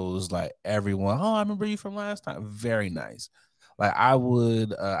friendly, knows like everyone. Oh, I remember you from last time. Very nice. Like I would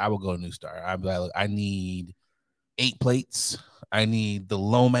go to New Star. I'd be like, look, I need 8 plates. I need the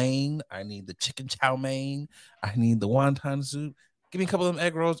lo mein. I need the chicken chow mein. I need the wonton soup. Give me a couple of them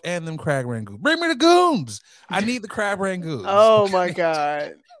egg rolls and them crab rangoons. Bring me the goons. I need the crab rangoons. Oh my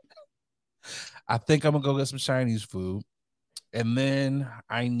God. I think I'm gonna go get some Chinese food. And then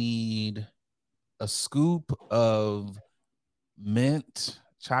I need a scoop of mint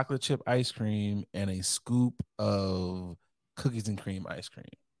chocolate chip ice cream and a scoop of cookies and cream ice cream.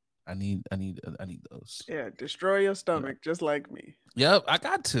 I need those. Yeah, destroy your stomach just like me. Yep, I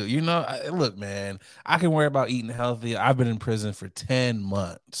got to. Look, man, I can worry about eating healthy. I've been in prison for 10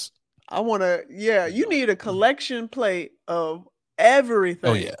 months. You need a collection plate of everything.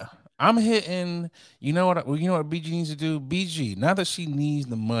 Oh yeah. I'm hitting, you know what BG needs to do? BG, not that she needs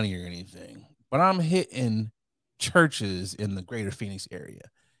the money or anything, but I'm hitting churches in the greater Phoenix area.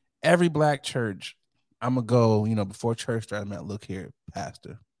 Every black church, I'm gonna go, before church starts, I'm at, look here,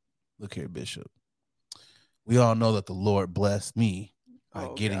 pastor, look here, bishop. We all know that the Lord blessed me by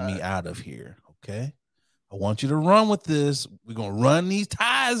getting me out of here. Okay. I want you to run with this. We're gonna run these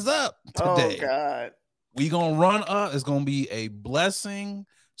ties up today. Oh God. We're gonna run up. It's gonna be a blessing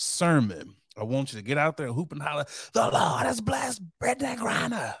sermon. I want you to get out there and hoop and holler. The Lord has blessed Redneck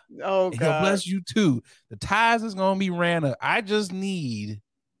Griner. Oh God. And He'll bless you too. The tithes is gonna be ran up. I just need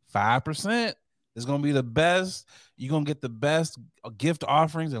 5%. It's gonna be the best. You're gonna get the best gift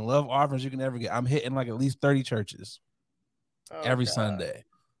offerings and love offerings you can ever get. I'm hitting like at least 30 churches every Sunday.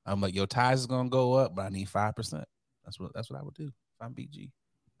 I'm like, your tithes is gonna go up, but I need 5%. That's what I would do if I'm BG.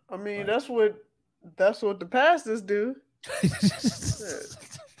 I mean, that's what the pastors do.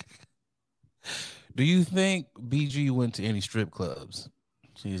 Do you think BG went to any strip clubs?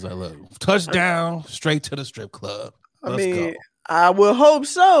 She's like, look, touchdown, straight to the strip club. Let's go. I will hope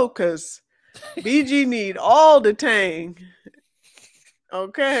so, because BG need all the tang.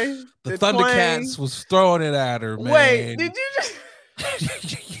 Okay. The Thundercats was throwing it at her, man. Wait, did you just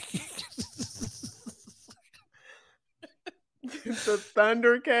the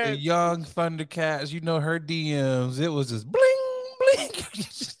Thundercats? The young Thundercats, her DMs, it was just bling, bling.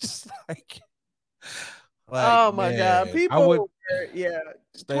 just like oh my God. People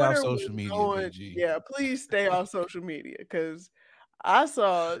stay off social media, BG. Yeah, please stay off social media, because I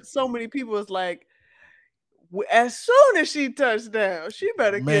saw so many people was like, as soon as she touched down, she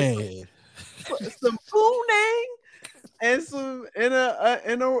better get some punang and some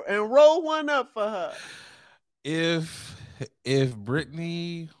and roll one up for her. If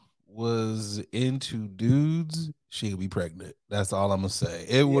Brittany was into dudes, she'd be pregnant. That's all I'm gonna say.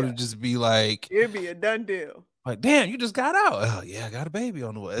 It would just be like, it'd be a done deal. Like, damn, you just got out. Oh yeah, I got a baby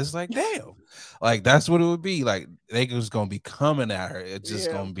on the way. It's like, damn, like that's what it would be. Like they just gonna be coming at her. It's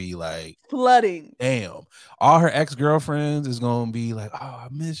just gonna be like flooding. Damn, all her ex-girlfriends is gonna be like, oh, I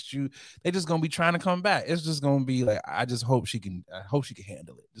missed you. They just gonna be trying to come back. It's just gonna be like, I hope she can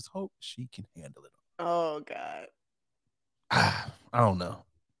handle it. Just hope she can handle it. Oh God. I don't know,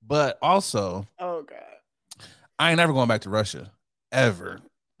 but also, oh God, I ain't never going back to Russia ever.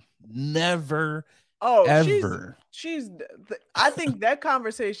 Never. Oh, ever. I think that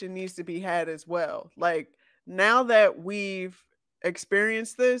conversation needs to be had as well. Like, now that we've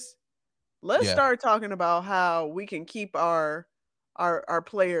experienced this, let's start talking about how we can keep our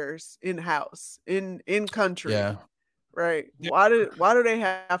players in house, in country. Yeah. Right. Yeah. Why do they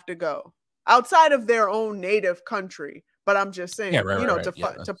have to go outside of their own native country? But I'm just saying,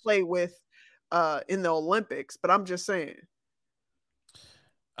 to play with in the Olympics. But I'm just saying.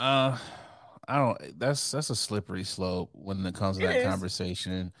 I don't. That's a slippery slope when it comes to that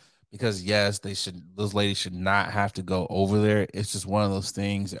conversation, because yes, those ladies should not have to go over there. It's just one of those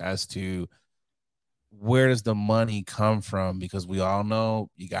things as to where does the money come from? Because we all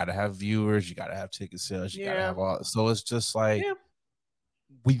know you got to have viewers, you got to have ticket sales, you got to have all. So it's just like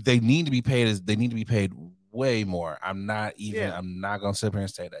they need to be paid. They need to be paid way more. I'm not gonna sit here and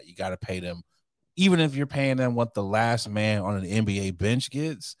say that. You got to pay them. Even if you're paying them what the last man on an NBA bench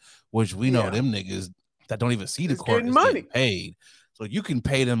gets, which we know them niggas that don't even see the court is getting paid. So you can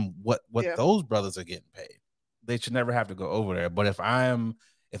pay them what those brothers are getting paid. They should never have to go over there. But if I'm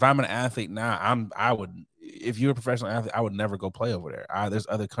an athlete now, I would, if you're a professional athlete, I would never go play over there. There's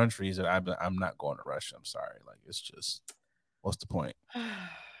other countries that I'm not going to Russia. I'm sorry. Like, it's just, what's the point?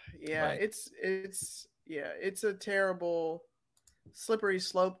 It's Yeah, it's a terrible slippery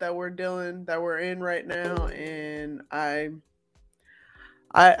slope that we're in right now, and I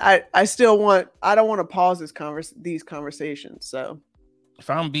still want I don't want to pause these conversations. So If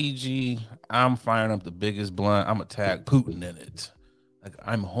I'm BG, I'm firing up the biggest blunt. I'm gonna tag Putin in it. Like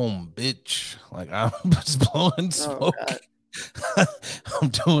I'm home, bitch. Like I'm just blowing smoke. I'm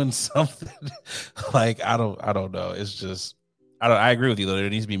doing something. Like I don't know. It's just I agree with you though. There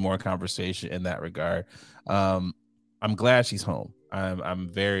needs to be more conversation in that regard. I'm glad she's home. I'm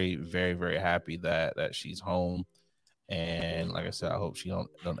very, very, very happy that she's home. And like I said, I hope she don't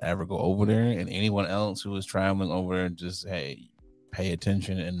ever go over there. And anyone else who is traveling over there, just hey, pay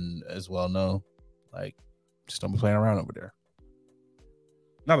attention and as well know, like, just don't be playing around over there.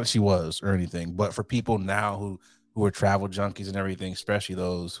 Not that she was or anything, but for people now who are travel junkies and everything, especially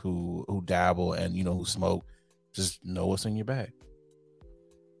those who dabble and who smoke, just know what's in your bag.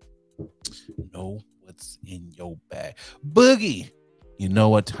 Know what's in your bag. Boogie, you know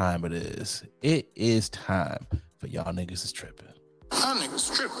what time it is. It is time for Y'all Niggas Is Tripping. Y'all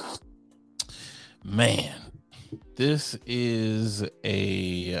niggas tripping. Man, this is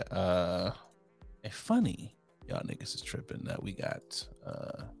a funny Y'all Niggas Is Tripping that we got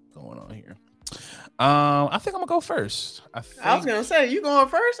going on here. I think I'm gonna go first. I was gonna say, you going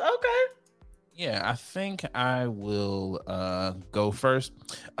first? Okay. Yeah, I think I will go first.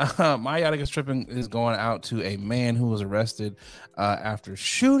 My Y'all Niggas Tripping is going out to a man who was arrested after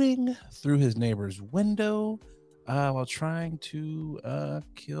shooting through his neighbor's window while trying to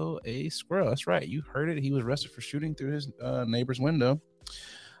kill a squirrel. That's right, you heard it. He was arrested for shooting through his neighbor's window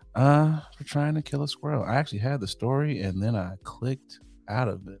for trying to kill a squirrel. I actually had the story and then I clicked out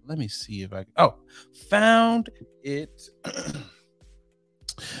of it. Let me see if I found it.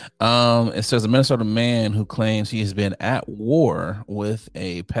 It says a Minnesota man who claims he has been at war with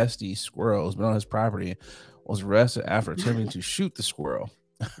a pesky squirrel who's been on his property was arrested after attempting to shoot the squirrel.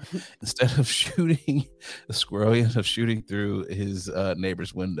 Instead of shooting the squirrel, he ended up shooting through his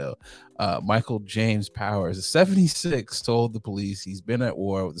neighbor's window. Michael James Powers, 76, told the police he's been at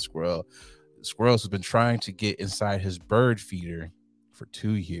war with the squirrel. The squirrels have been trying to get inside his bird feeder for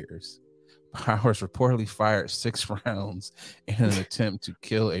 2 years. Powers reportedly fired 6 rounds in an attempt to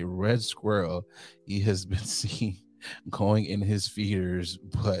kill a red squirrel he has been seen going in his feeders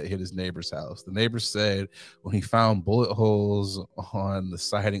but hit his neighbor's house. The neighbor said when he found bullet holes on the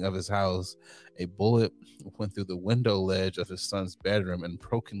siding of his house, a bullet went through the window ledge of his son's bedroom and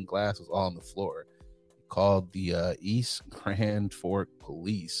broken glass was all on the floor. He called the East Grand Fork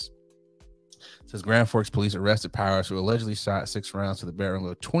police. It says Grand Forks police arrested Powers, who allegedly shot 6 rounds to the barrel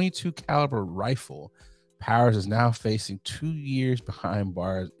of a .22 caliber rifle. Powers is now facing 2 years behind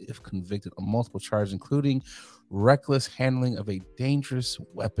bars if convicted on multiple charges, including reckless handling of a dangerous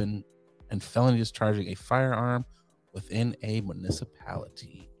weapon and felony discharging a firearm within a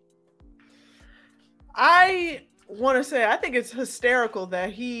municipality. I want to say I think it's hysterical that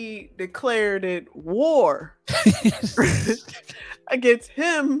he declared it war against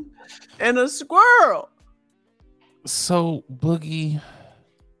him and a squirrel. So, Boogie,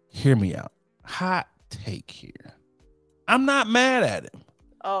 hear me out. Hot take here. I'm not mad at him.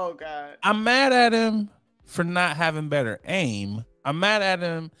 Oh, God. I'm mad at him for not having better aim. I'm mad at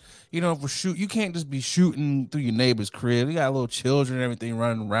him, for you can't just be shooting through your neighbor's crib. You got little children and everything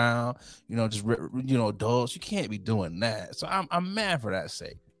running around, just adults. You can't be doing that. So I'm mad for that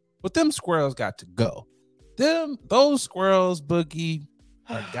sake. But them squirrels got to go. Those squirrels, Boogie,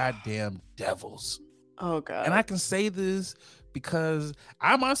 are goddamn devils. Oh, God. And I can say this because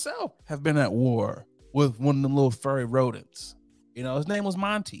I myself have been at war with one of them little furry rodents. His name was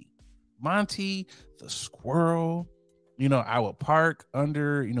Monty. Monty, the squirrel. I would park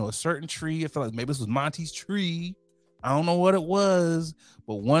under, a certain tree. I felt like maybe this was Monty's tree. I don't know what it was.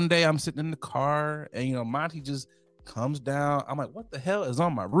 But one day I'm sitting in the car and, Monty just comes down. I'm like, what the hell is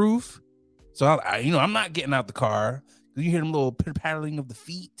on my roof? So, I'm not getting out the car. You hear them little pitter-pattering of the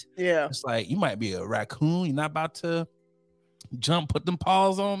feet. Yeah. It's like, you might be a raccoon. You're not about to jump, put them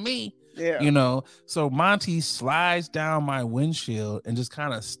paws on me. Yeah. So Monty slides down my windshield and just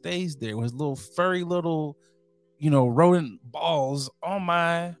kind of stays there with his little furry little, rodent balls on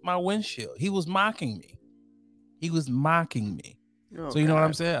my windshield. He was mocking me. Oh, so you know what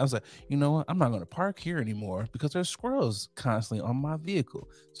I'm saying? I was like, you know what? I'm not going to park here anymore because there's squirrels constantly on my vehicle.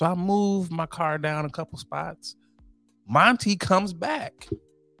 So I moved my car down a couple spots. Monty comes back.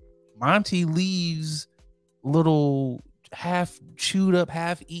 Monty leaves little half chewed up,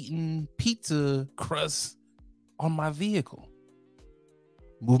 half eaten pizza crust on my vehicle.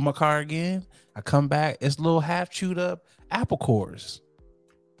 Move my car again. I come back. It's little half chewed up apple cores.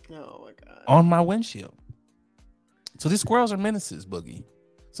 Oh my God. On my windshield. So these squirrels are menaces, Boogie.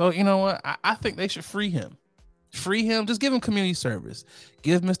 So you know what? I think they should free him. Free him. Just give him community service.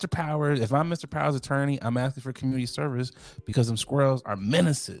 Give Mr. Powers. If I'm Mr. Powers' attorney, I'm asking for community service because them squirrels are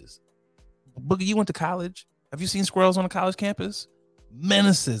menaces. Boogie, you went to college. Have you seen squirrels on a college campus?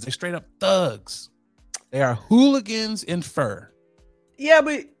 Menaces. They're straight up thugs. They are hooligans in fur. Yeah,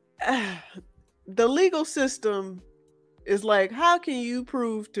 but the legal system is like, how can you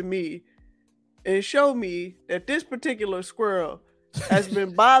prove to me and show me that this particular squirrel has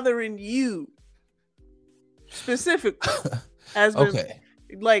been bothering you specifically? Has been Okay.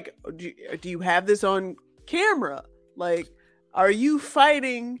 like, do you have this on camera? Like, are you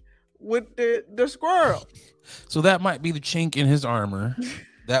fighting with the squirrel? So that might be the chink in his armor.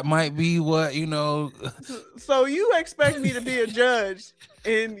 That might be what, you know. So you expect me to be a judge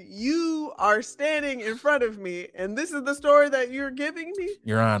and you are standing in front of me and this is the story that you're giving me?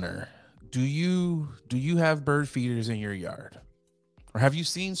 Your Honor, do you have bird feeders in your yard? Or have you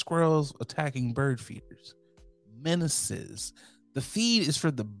seen squirrels attacking bird feeders? Menaces. The feed is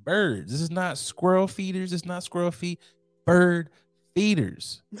for the birds. This is not squirrel feeders. It's not squirrel feed. Bird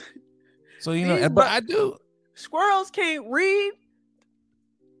feeders. So, you know, but I do. Squirrels can't read.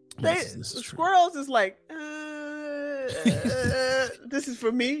 This is true. Squirrels is like, this is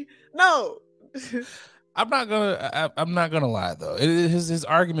for me. No. I'm not gonna lie though. His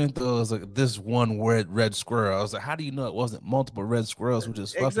argument though is like this one red squirrel. I was like, how do you know it wasn't multiple red squirrels who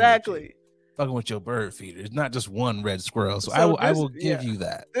just fucking with your bird feeder? It's not just one red squirrel. So I will give you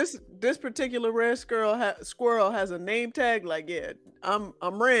that. This particular red squirrel has a name tag. Like, yeah, I'm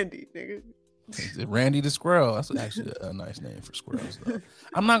Randy, nigga. Randy the squirrel. That's actually a nice name for squirrels though.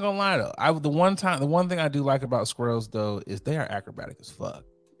 I'm not gonna lie though. The one thing I do like about squirrels though is they are acrobatic as fuck.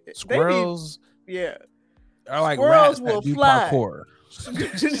 Squirrels, are like squirrels rats that do fly. parkour.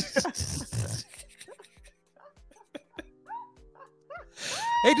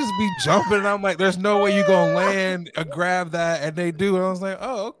 They just be jumping, and I'm like, "There's no way you gonna land or grab that," and they do. And I was like,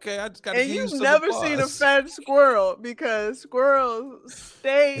 "Oh, okay." I just got. And you've never seen a fat squirrel because squirrels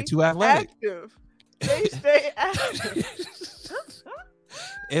stay too athletic. Active. They stay active.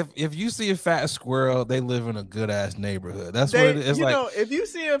 If you see a fat squirrel, they live in a good ass neighborhood. That's what it is. You know, if you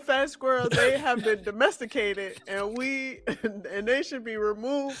see a fat squirrel, they have been domesticated, and they should be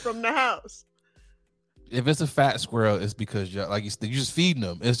removed from the house. If it's a fat squirrel, it's because you're just feeding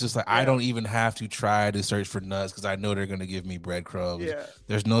them. It's just like I don't even have to try to search for nuts because I know they're gonna give me breadcrumbs. Yeah.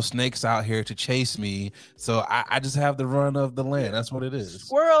 There's no snakes out here to chase me, so I just have the run of the land. That's what it is.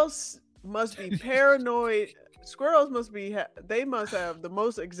 Squirrels must be paranoid. Squirrels must have the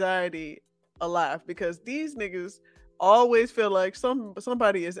most anxiety alive because these niggas always feel like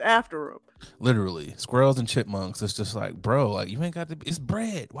somebody is after them. Literally, squirrels and chipmunks. It's just like, bro, like you ain't got to. It's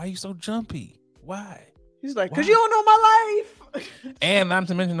bread. Why are you so jumpy? Why? He's like, because you don't know my life. And not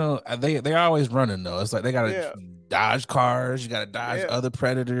to mention, though, they're always running, though. It's like they got to dodge cars. You got to dodge other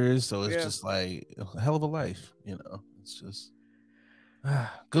predators. So it's just like a hell of a life, you know. It's just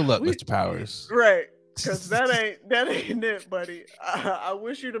good luck, Mr. Powers. Right. Because that ain't it, buddy. I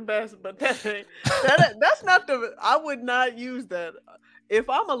wish you the best, but that's not I would not use that. If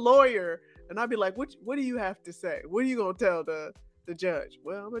I'm a lawyer and I'd be like, what do you have to say? What are you going to tell the judge?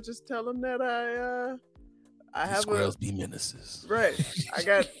 Well, I'm going to just tell him that I have squirrels be menaces. Right. I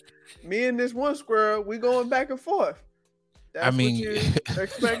got me and this one squirrel, we going back and forth. That's what you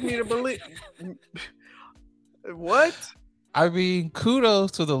expect me to believe. What? I mean,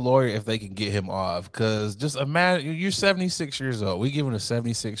 kudos to the lawyer if they can get him off. Because just imagine, you're 76 years old. We giving a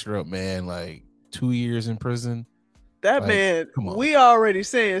 76-year-old man like 2 years in prison. That man, we already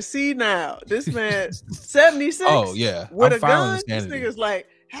saying, see now, this man 76. Oh yeah, with a gun. This nigga's like,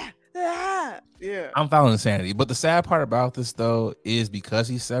 yeah. I'm filing insanity. But the sad part about this though is because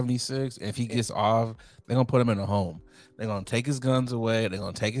he's 76, if he gets off, they're gonna put him in a home. They're gonna take his guns away. They're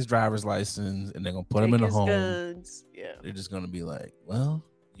gonna take his driver's license, and they're gonna put him in a home. Guns. Yeah. They're just gonna be like, well,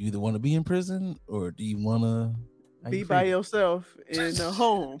 you either want to be in prison or do you want to be by yourself in a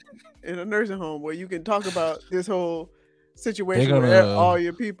home, in a nursing home where you can talk about this whole situation with all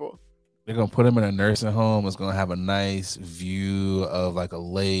your people. They're gonna put him in a nursing home. It's gonna have a nice view of like a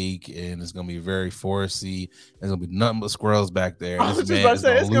lake, and it's gonna be very foresty. There's gonna be nothing but squirrels back there. I was just about to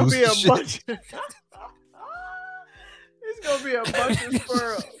say it's gonna be a bunch. It's gonna be a bunch of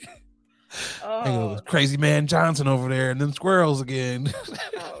squirrels. Crazy man Johnson over there, and then squirrels again.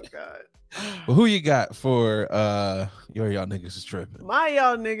 Oh God. Well, who you got for y'all niggas is tripping? My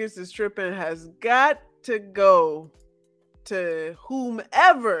y'all niggas is tripping has got to go to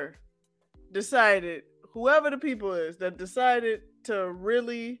whoever the people is that decided to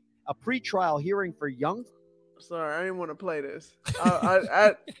really a pretrial hearing for young Sorry, I didn't want to play this.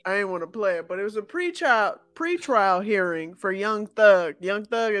 I didn't want to play it, but it was a pre-trial hearing for Young Thug. Young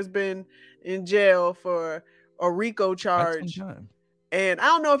Thug has been in jail for a RICO charge. And I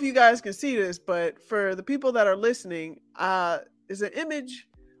don't know if you guys can see this, but for the people that are listening, is an image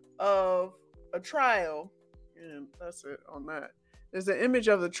of a trial, and that's it on that. There's an image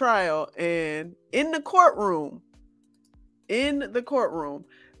of the trial, and in the courtroom,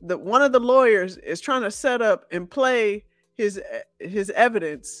 one of the lawyers is trying to set up and play his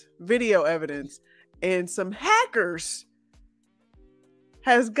evidence, video evidence, and some hackers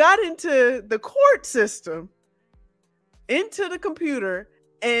has got into the court system, into the computer,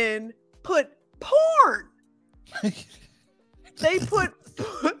 and put porn. They put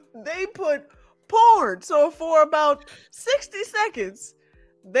porn. So for about 60 seconds,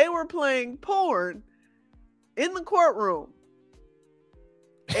 they were playing porn in the courtroom.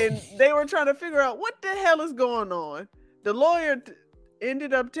 And they were trying to figure out what the hell is going on. The lawyer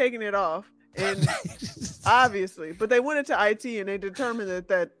ended up taking it off, and obviously, but they went into IT and they determined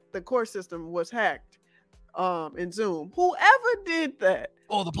that the court system was hacked in Zoom. Whoever did that,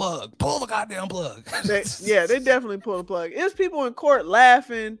 pull the goddamn plug. They definitely pulled the plug. It was people in court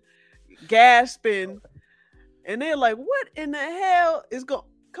laughing, gasping, and they're like, "What in the hell is going?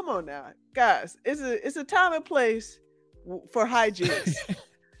 Come on now, guys! It's a time and place for hijinks."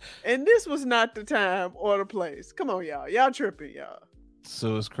 And this was not the time or the place. Come on, y'all. Y'all tripping, y'all.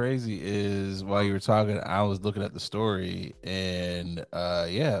 So what's crazy is while you were talking, I was looking at the story, and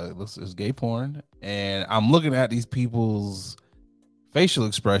it was gay porn, and I'm looking at these people's facial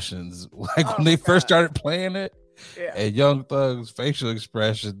expressions, like when they first started playing it, and Young Thug's facial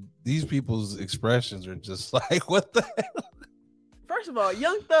expression. These people's expressions are just like, what the hell? First of all,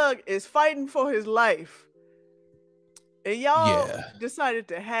 Young Thug is fighting for his life. And y'all decided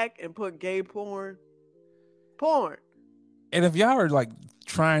to hack and put gay porn. And if y'all are like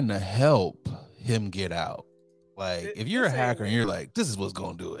trying to help him get out, like if you're a hacker and you're like, this is what's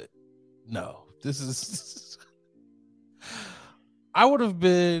gonna do it. No, this is. It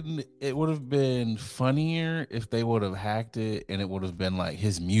would have been funnier if they would have hacked it and it would have been like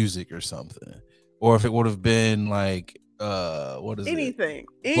his music or something, or if it would have been like anything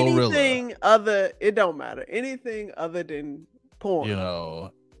other, it don't matter, anything other than porn,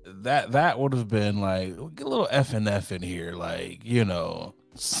 that would have been like, get a little F in here, like,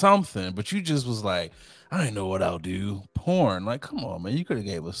 something. But you just was like, I don't know what I'll do, porn. Like, come on, man, you could have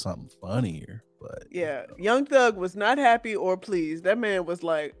gave us something funnier. But Young Thug was not happy or pleased. That man was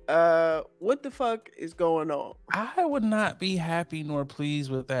like, what the fuck is going on? I would not be happy nor pleased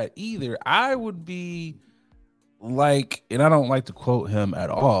with that either. I would be like, and I don't like to quote him at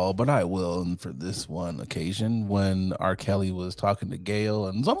all, but I will. And for this one occasion, when R. Kelly was talking to Gail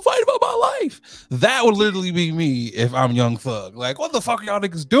and I'm fighting about my life, that would literally be me if I'm Young Thug. Like, what the fuck are y'all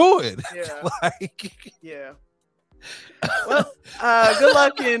niggas doing? Yeah. Well, good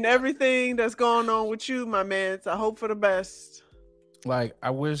luck in everything that's going on with you, my man. I hope for the best. Like, I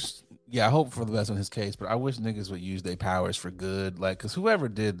hope for the best in his case, but I wish niggas would use their powers for good. Like, because whoever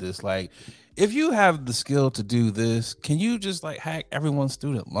did this, like, if you have the skill to do this, can you just like hack everyone's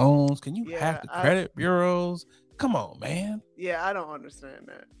student loans? Can you hack the credit bureaus? Come on, man. Yeah, I don't understand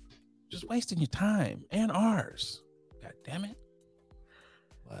that. Just wasting your time and ours. God damn it.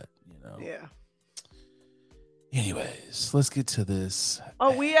 But, Yeah. Anyways, let's get to this.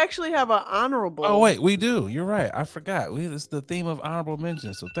 Oh, we actually have an honorable. Oh, wait, we do. You're right. I forgot. It's the theme of honorable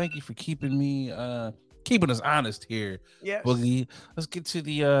mention. So thank you for keeping us honest here. Yeah. Boogie. Let's get to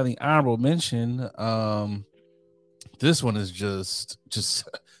the honorable mention. This one is just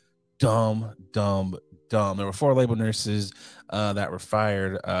dumb. There were 4 labor nurses that were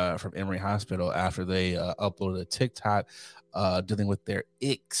fired from Emory Hospital after they uploaded a TikTok dealing with their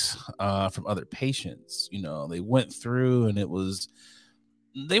icks from other patients. They went through and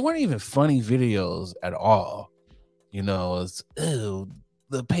they weren't even funny videos at all. It's, ew,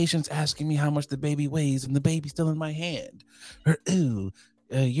 the patient's asking me how much the baby weighs and the baby's still in my hand. Or, ew,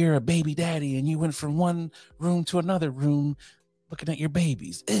 you're a baby daddy and you went from one room to another room looking at your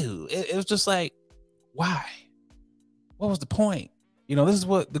babies. Ew. It was just like, why? What was the point? This is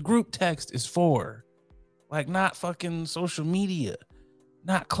what the group text is for. Like, not fucking social media,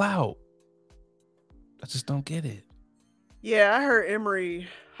 not clout. I just don't get it. Yeah, I heard Emory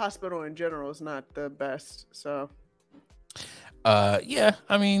Hospital in general is not the best. So, I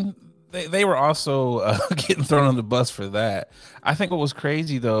mean, they were also getting thrown on the bus for that. I think what was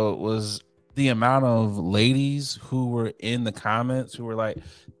crazy though was the amount of ladies who were in the comments who were like,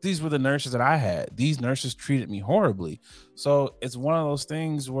 these were the nurses that I had. These nurses treated me horribly. So it's one of those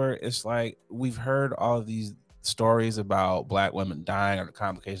things where it's like, we've heard all of these stories about Black women dying or the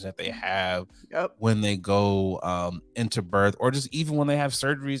complications that they have Yep. when they go into birth, or just even when they have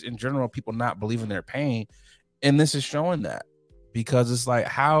surgeries in general, people not believing their pain. And this is showing that, because it's like,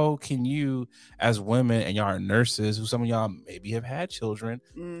 how can you, as women, and y'all are nurses, who some of y'all maybe have had children,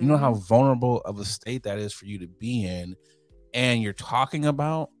 you know how vulnerable of a state that is for you to be in, and you're talking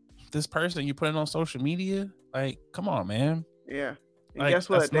about this person, you put it on social media? Like, come on, man. Yeah. And Like, guess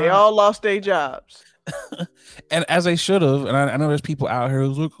what? that's They not- all lost their jobs. And as they should have. And I know there's people out here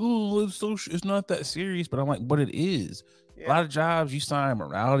who's like, oh, it's not that serious, but I'm like, but it is. Yeah. A lot of jobs you sign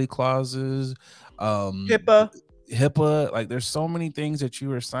morality clauses, HIPAA, like there's so many things that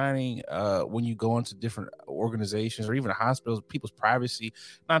you are signing when you go into different organizations or even hospitals, people's privacy,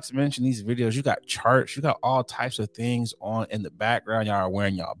 not to mention these videos. You got charts, you got all types of things on in the background. Y'all are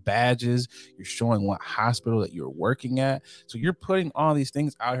wearing y'all badges, you're showing what hospital that you're working at. So you're putting all these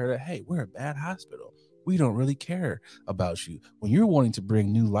things out here that, hey, we're a bad hospital, we don't really care about you. When you're wanting to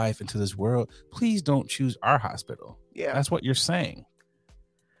bring new life into this world, please don't choose our hospital. Yeah. That's what you're saying.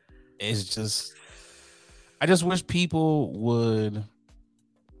 It's just, I just wish people would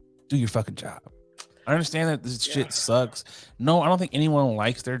do your fucking job. I understand that this shit sucks. No, I don't think anyone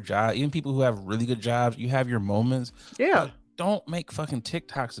likes their job. Even people who have really good jobs, you have your moments. Yeah. Don't make fucking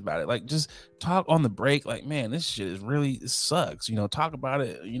TikToks about it. Like, just talk on the break. Like, man, this shit is really, it sucks. You know, talk about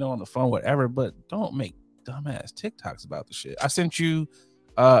it, you know, on the phone, whatever, but don't make dumbass TikToks about the shit. I sent you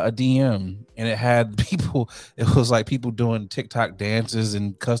a DM and it had people, it was like people doing TikTok dances,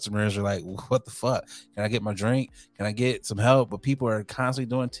 and customers are like, what the fuck? Can I get my drink? Can I get some help? But people are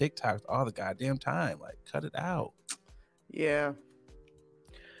constantly doing TikToks all the goddamn time. Like, cut it out. Yeah.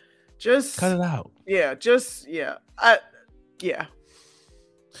 Just cut it out. Yeah. Yeah.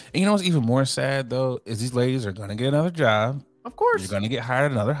 And you know what's even more sad though is these ladies are gonna get another job. Of course. You're gonna get hired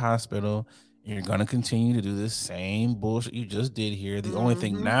at another hospital. You're gonna continue to do the same bullshit you just did here. The only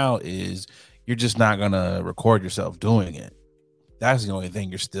thing now is you're just not gonna record yourself doing it. That's the only thing.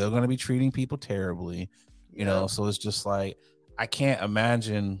 You're still gonna be treating people terribly, you know. So it's just like, I can't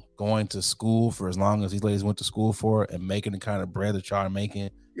imagine going to school for as long as these ladies went to school for and making the kind of bread that y'all are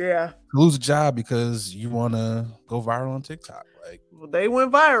making. Yeah. Lose a job because you want to go viral on TikTok. Like, well, they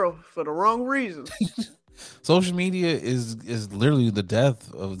went viral for the wrong reasons. Social media is literally the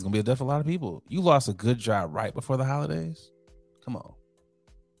death of, it's gonna be a death of a lot of people. You lost a good job right before the holidays. Come on,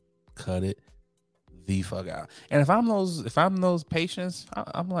 cut it the fuck out. And if I'm those patients,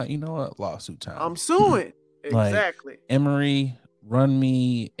 I'm like, you know what, lawsuit time. I'm suing. Exactly. Like, Emory, run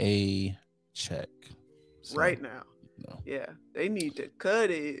me a check right now. No. Yeah, they need to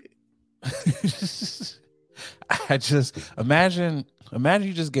cut it. I just imagine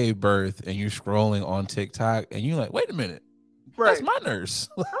you just gave birth and you're scrolling on TikTok and you're like, wait a minute, that's my nurse.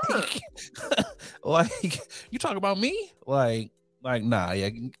 Like you talk about me? Like, nah, yeah,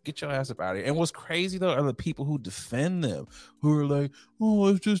 get your ass up out of here. And what's crazy though are the people who defend them, who are like, oh,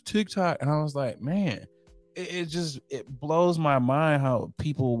 it's just TikTok. And I was like, man, it blows my mind how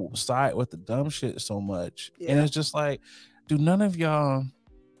people side with the dumb shit so much. And it's just like, do none of y'all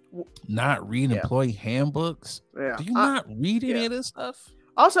not read employee handbooks? Do you not read any of this stuff?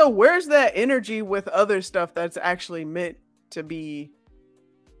 Also, where's that energy with other stuff that's actually meant to be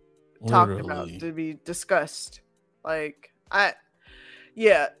talked about, to be discussed? Like, I'm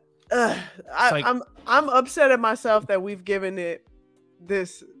upset at myself that we've given it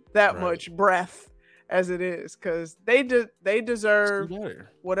that much breath as it is, because they deserve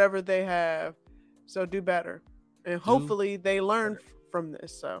whatever they have. So do better, and hopefully they learn from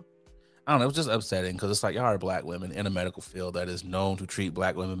this. So I don't know, it was just upsetting because it's like, y'all are Black women in a medical field that is known to treat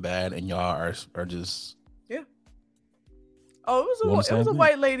Black women bad, and y'all are just it was a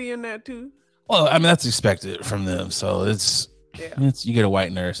white lady in there too. Well, I mean, that's expected from them, so it's you get a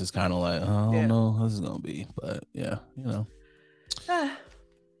white nurse, it's kind of like, oh, I don't know how this is gonna be, but yeah, you know.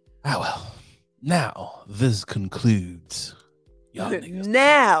 Well, now this concludes. Now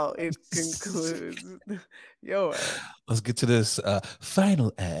it concludes. Yo, let's get to this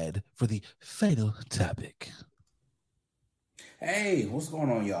final ad for the final topic. Hey, what's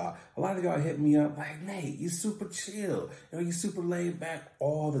going on, y'all? A lot of y'all hit me up like, Nate, you super chill. You super laid back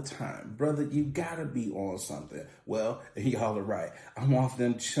all the time. Brother, you gotta be on something. Well, y'all are right. I'm off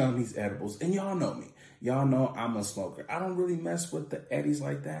them Chummies edibles, and y'all know me. Y'all know I'm a smoker. I don't really mess with the eddies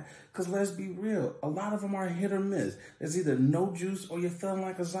like that, because let's be real, a lot of them are hit or miss. There's either no juice or you're feeling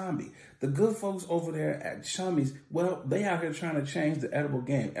like a zombie. The good folks over there at Chummies, well, they out here trying to change the edible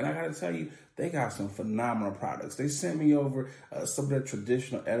game. And I got to tell you, they got some phenomenal products. They sent me over some of their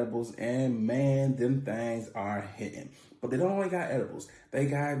traditional edibles, and man, them things are hitting. But they don't only got edibles. They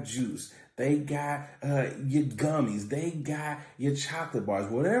got juice. They got your gummies. They got your chocolate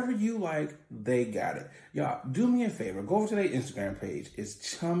bars. Whatever you like, they got it. Y'all, do me a favor. Go over to their Instagram page. It's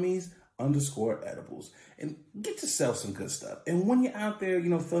Chummies_edibles. And get yourself some good stuff. And when you're out there,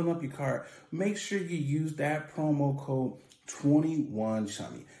 filling up your cart, make sure you use that promo code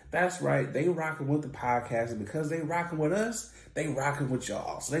 21Chummy. That's right. They rocking with the podcast. And because they rocking with us, they rocking with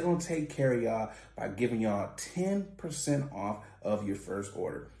y'all. So they're going to take care of y'all by giving y'all 10% off of your first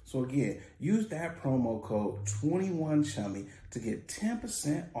order. So again, use that promo code 21Chummy to get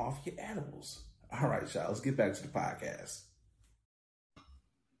 10% off your edibles. All right, y'all, let's get back to the podcast.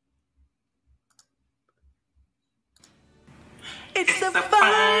 It's the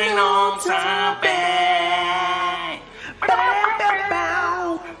final topic.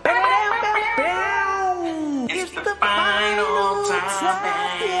 It's the final topic.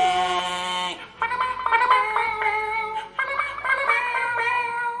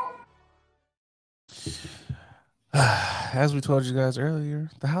 As we told you guys earlier,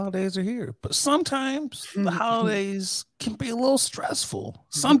 the holidays are here, but sometimes the holidays can be a little stressful.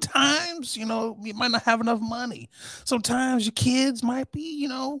 Sometimes, you might not have enough money. Sometimes your kids might be,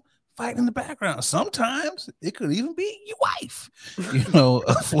 fighting in the background. Sometimes it could even be your wife.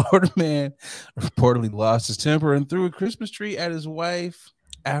 A Florida man reportedly lost his temper and threw a Christmas tree at his wife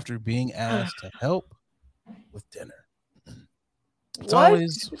after being asked to help with dinner. It's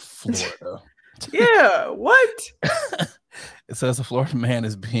always Florida. Yeah, what? It says a Florida man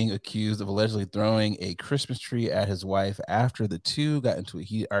is being accused of allegedly throwing a Christmas tree at his wife after the two got into a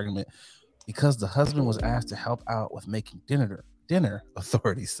heated argument because the husband was asked to help out with making dinner,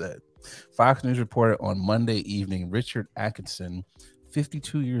 authorities said. Fox News reported on Monday evening Richard Atkinson,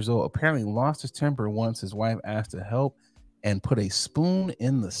 52 years old, apparently lost his temper once his wife asked to help and put a spoon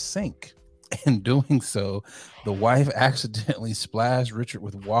in the sink. In doing so, the wife accidentally splashed Richard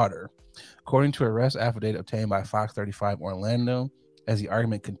with water. According to an arrest affidavit obtained by Fox 35 Orlando, as the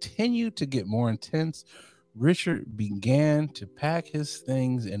argument continued to get more intense, Richard began to pack his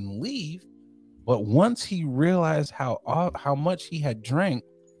things and leave. But once he realized how much he had drank,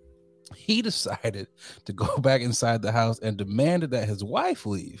 he decided to go back inside the house and demanded that his wife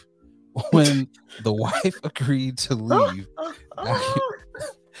leave. When the wife agreed to leave,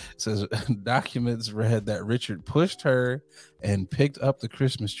 says documents read that Richard pushed her and picked up the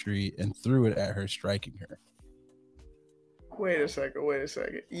Christmas tree and threw it at her, striking her. Wait a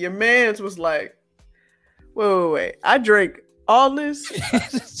second. Your man's was like, wait. I drank all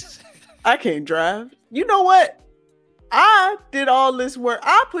this. I can't drive. You know what? I did all this work.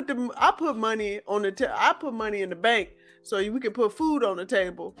 I put money on I put money in the bank so we can put food on the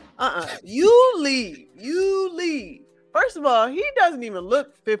table. You leave. First of all, he doesn't even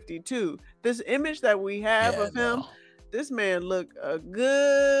look 52. This image that we have of him, this man look a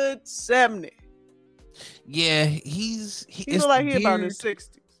good 70. Yeah, he looks like he's about in his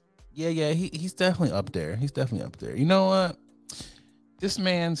 60s. Yeah, he's definitely up there. You know what? This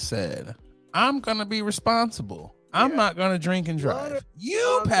man said, I'm gonna be responsible. I'm not gonna drink and drive.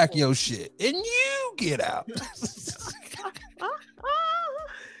 You pack your shit and you get out.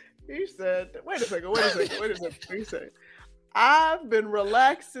 He said, wait a second. He said, I've been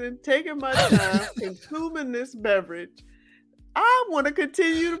relaxing, taking my time, consuming this beverage. I want to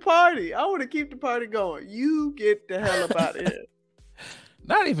continue the party. I want to keep the party going. You get the hell up out of here.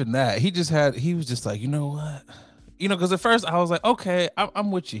 Not even that. He was just like, you know what? Because at first I was like, okay,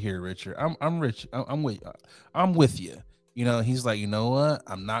 I'm with you here, Richard. I'm rich. I'm with you. He's like, you know what?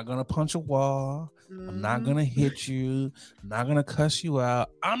 I'm not gonna punch a wall. I'm not gonna hit you. I'm not gonna cuss you out.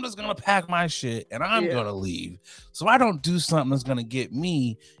 I'm just gonna pack my shit and I'm gonna leave. So I don't do something that's gonna get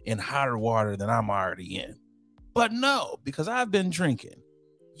me in hotter water than I'm already in. But no, because I've been drinking.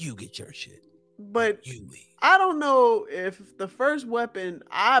 You get your shit. But you leave. I don't know if the first weapon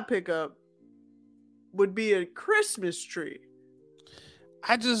I pick up would be a Christmas tree.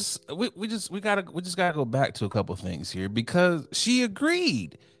 We just gotta go back to a couple things here because she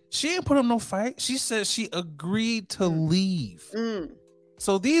agreed. She didn't put up no fight. She said she agreed to leave.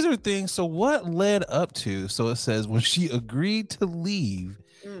 So these are things. So what led up to? So it says when she agreed to leave,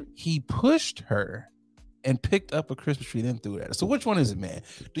 he pushed her and picked up a Christmas tree, then threw it at her. So which one is it, man?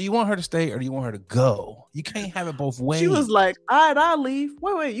 Do you want her to stay or do you want her to go? You can't have it both ways. She was like, all right, I'll leave.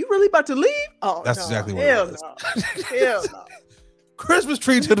 Wait, you really about to leave? Oh, that's exactly what it was. Hell no. Christmas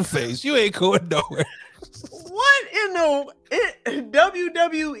tree to the face. You ain't going nowhere. What in the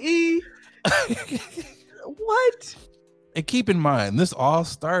WWE? What? And keep in mind, this all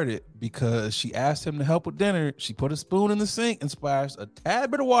started because she asked him to help with dinner. She put a spoon in the sink and splashed a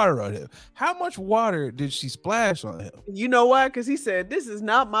tad bit of water on him. How much water did she splash on him? You know why? Because he said, "This is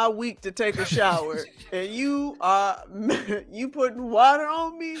not my week to take a shower, and you are you putting water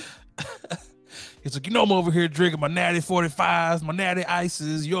on me." He's like, I'm over here drinking my natty 45s, my natty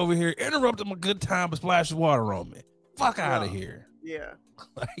ices. You over here interrupting my good time by splashing water on me. Fuck out of here. Yeah.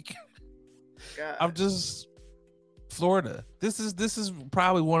 Like, God. I'm just Florida. This is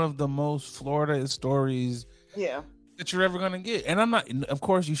probably one of the most Florida stories Yeah. that you're ever gonna get. And I'm not. Of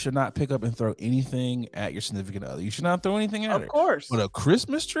course, you should not pick up and throw anything at your significant other. You should not throw anything at her. Of course. But a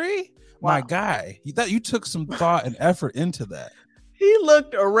Christmas tree, Wow. my guy, you took some thought and effort into that. He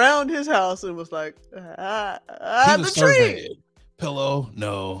looked around his house and was like, He the was tree. surveying. Pillow,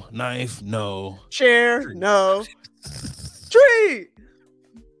 no. Knife, no. Chair, Tree. no. Tree.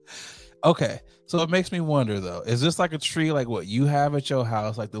 Okay, so it makes me wonder though: is this like a tree like what you have at your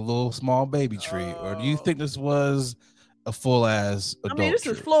house, like the little small baby tree, or do you think this was a full ass adult I mean, this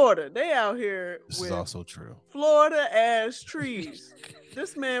tree? is Florida. They out here This with is also true. Florida ass trees.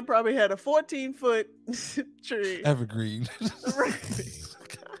 This man probably had a 14-foot tree. Evergreen.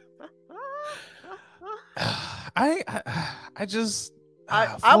 I just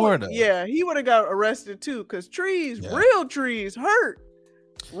Florida. Yeah, he would have got arrested too, because trees, Yeah. real trees, hurt.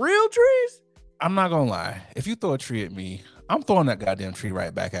 Real trees. I'm not gonna lie. If you throw a tree at me, I'm throwing that goddamn tree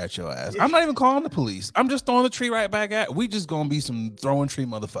right back at your ass. I'm not even calling the police. I'm just throwing the tree right back at. We just gonna be some throwing tree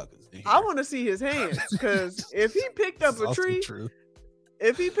motherfuckers. I want to see his hands, because if he picked up It's a also tree, true.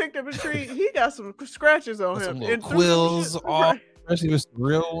 he got some scratches on Some him. little and threw some quills shit- off, especially if it's the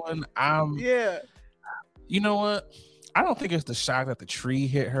real one. Yeah. You know what? I don't think it's the shock that the tree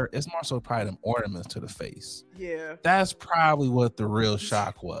hit her. It's more so probably them ornaments to the face. Yeah. That's probably what the real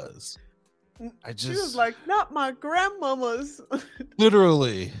shock was. I She was just like, not my grandmama's.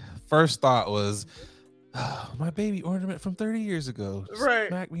 literally first thought was, my baby ornament from 30 years ago. Right.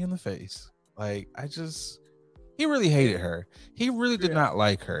 Smacked me in the face. Like, he really hated her. He really did Yeah. not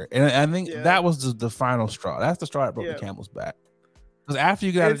like her. And I think Yeah. that was the final straw. That's the straw that broke Yeah. the camel's back. Because after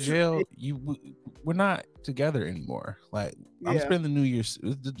you got out of It's- jail, we're not together anymore. Like, I'm Yeah. spending the New Year's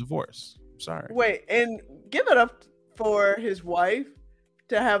with the divorce. I'm sorry. Wait, and give it up for his wife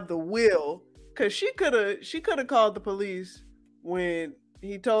to have the will, because she could have called the police when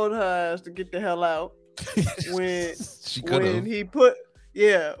he told her ass to get the hell out. When She could when have. he put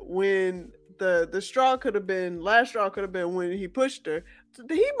when the straw could have been last straw could have been when he pushed her.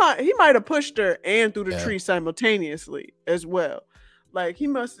 He might have pushed her and through the Yeah. tree simultaneously as well. Like he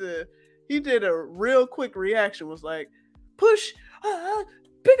did a real quick reaction, was like push,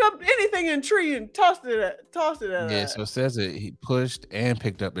 pick up anything in tree and tossed it at Yeah, her. so it says that he pushed and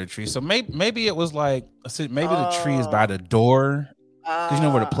picked up their tree. So maybe it was like, maybe the tree is by the door. Because you know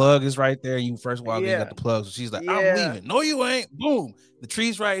where the plug is right there. You first walk in, you Yeah. got the plug. So she's like, Yeah. I'm leaving. No, you ain't. Boom. The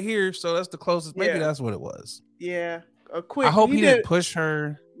tree's right here. So that's the closest. Maybe Yeah. that's what it was. Yeah, a quick. I hope he did. didn't push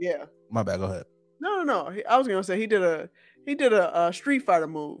her. Yeah. My bad. Go ahead. No. I was gonna say he did a Street Fighter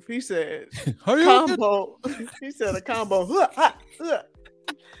move. He said How you combo. He said a combo.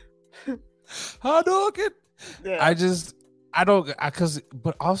 How do it? Yeah.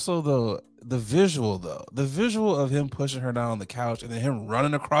 But also the visual of him pushing her down on the couch and then him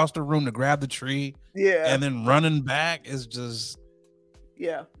running across the room to grab the tree Yeah. and then running back is just.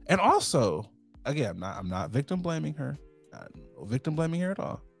 Yeah. And also, again, I'm not victim blaming her. No victim blaming her at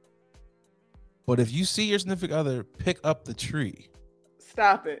all. But if you see your significant other pick up the tree,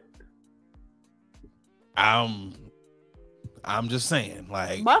 Stop it. I'm just saying,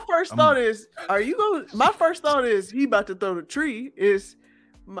 like, My first thought is, my first thought is he about to throw the tree.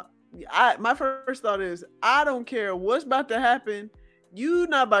 My first thought is, I don't care what's about to happen. You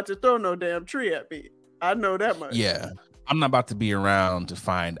not about to throw no damn tree at me. I know that much. yeah, I'm not about to be around to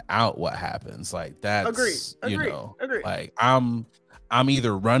find out what happens. Like that's Agreed. like I'm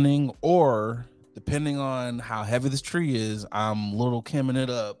either running or depending on how heavy this tree is, I'm little Kimming it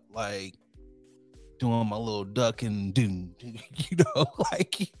up, like doing my little duck and doom,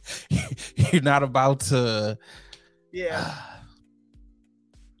 like you're not about to. Yeah.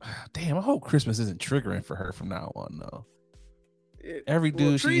 Damn, I hope Christmas isn't triggering for her from now on, though. Every Well,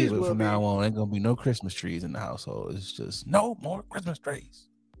 dude she trees is with will from be. now on ain't gonna be no Christmas trees in the household. It's just no more Christmas trees.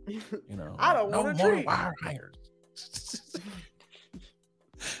 I don't no want a more tree. wire hangers.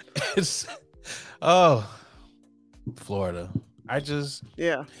 It's Florida.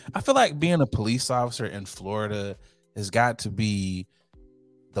 Yeah. I feel like being a police officer in Florida has got to be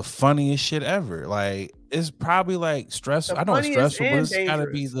the funniest shit ever. Like it's probably like stressful. The I know it's funniest stressful, but and it's got to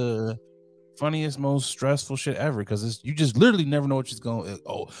be dangerous. the funniest, most stressful shit ever because you just literally never know what she's going.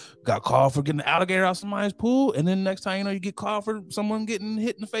 Oh, got called for getting an alligator out somebody's pool, and then next time you know you get called for someone getting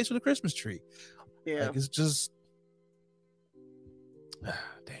hit in the face with a Christmas tree. Yeah, Like, it's just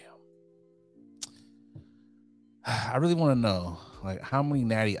damn. I really want to know, like, how many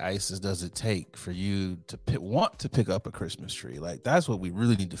natty ices does it take for you to want to pick up a Christmas tree? Like, that's what we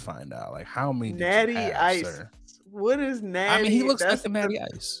really need to find out. Like, how many natty did you have, ice. sir? What is natty? I mean, he looks like a natty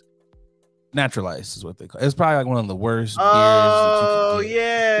ice. Natural ice is what they call it. It's probably like one of the worst beers. Oh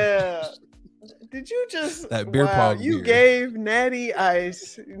yeah. Did you just that beer pong you beer. gave Natty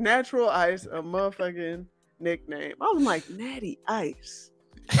Ice, Natural Ice, a motherfucking nickname. I was like, Natty Ice.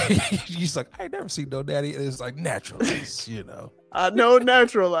 He's like, I ain't never seen no natty. And it's like natural ice, you know. I know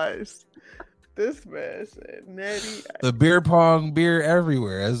Natural Ice. This man said Natty Ice. The beer pong beer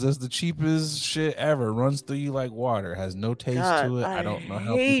everywhere. As that's the cheapest shit ever. Runs through you like water. Has no taste God, to it. I don't know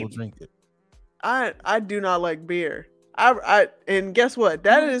how people drink it. I do not like beer. I and guess what?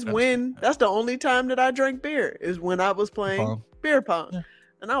 That's the only time that I drank beer is when I was playing beer pong. Yeah.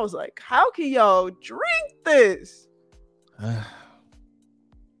 And I was like, how can y'all drink this? I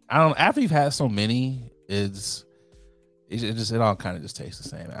don't. After you've had so many, it all kind of just tastes the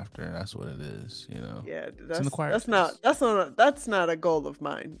same after, and that's what it is, you know. Yeah, that's not a goal of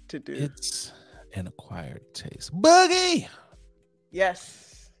mine to do. It's an acquired taste. Boogie.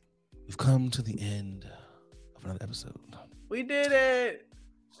 Yes. We've come to the end of another episode. We did it.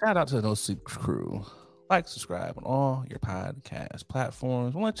 Shout out to the No Sleep crew. Like, subscribe on all your podcast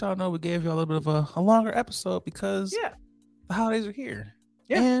platforms. We'll let y'all know we gave you a little bit of a longer episode because the holidays are here.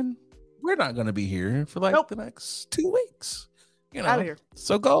 Yeah. And we're not going to be here for like the next 2 weeks. You know, out of here.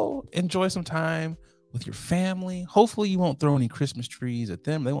 So go enjoy some time with your family. Hopefully you won't throw any Christmas trees at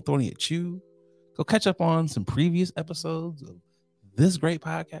them. They won't throw any at you. Go catch up on some previous episodes of this great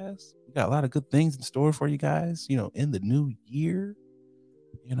podcast. We got a lot of good things in store for you guys, you know, in the new year.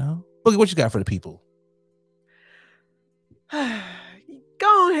 You know, Boogie, what you got for the people?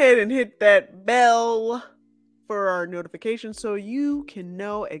 Go ahead and hit that bell for our notifications so you can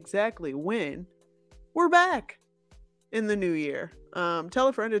know exactly when we're back in the new year. Tell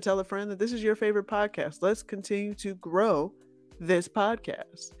a friend to tell a friend that this is your favorite podcast. Let's continue to grow this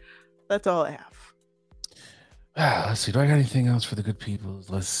podcast. That's all I have. Let's see. Do I got anything else for the good people?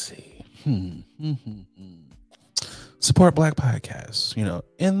 Let's see. Support Black podcasts. You know,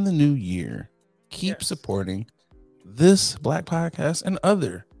 in the new year, keep supporting this Black podcast and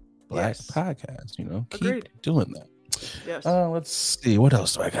other Black podcasts. You know, keep doing that. Yes. Let's see. What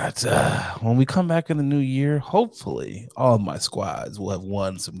else do I got? When we come back in the new year, hopefully all of my squads will have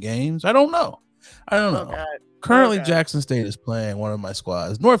won some games. I don't know. God. Currently, Jackson State is playing one of my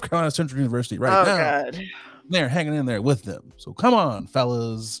squads, North Carolina Central University, right now. God. They're hanging in there with them. So come on,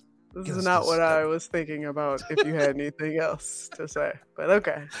 fellas. This is not what I was thinking about if you had anything else to say. But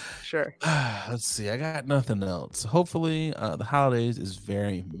okay, sure. Let's see. I got nothing else. Hopefully, the holidays is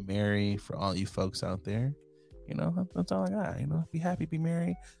very merry for all you folks out there. You know, that's all I got. You know, be happy, be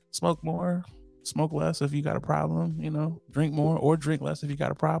merry, smoke more, smoke less if you got a problem. You know, drink more or drink less if you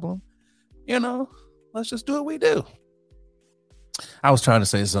got a problem. You know, let's just do what we do. I was trying to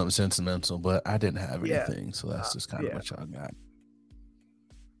say something sentimental, but I didn't have anything. So that's just kind of what y'all got.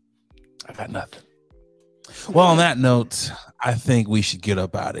 I got nothing. Well, on that note, I think we should get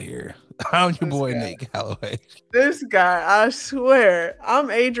up out of here. I'm your boy, Nate Calloway. This guy, I swear. I'm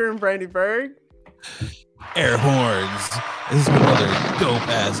Adrian Brandyberg. Air horns. This has been another dope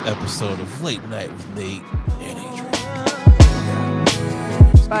ass episode of Late Night with Nate and Adrian.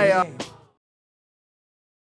 Bye, y'all.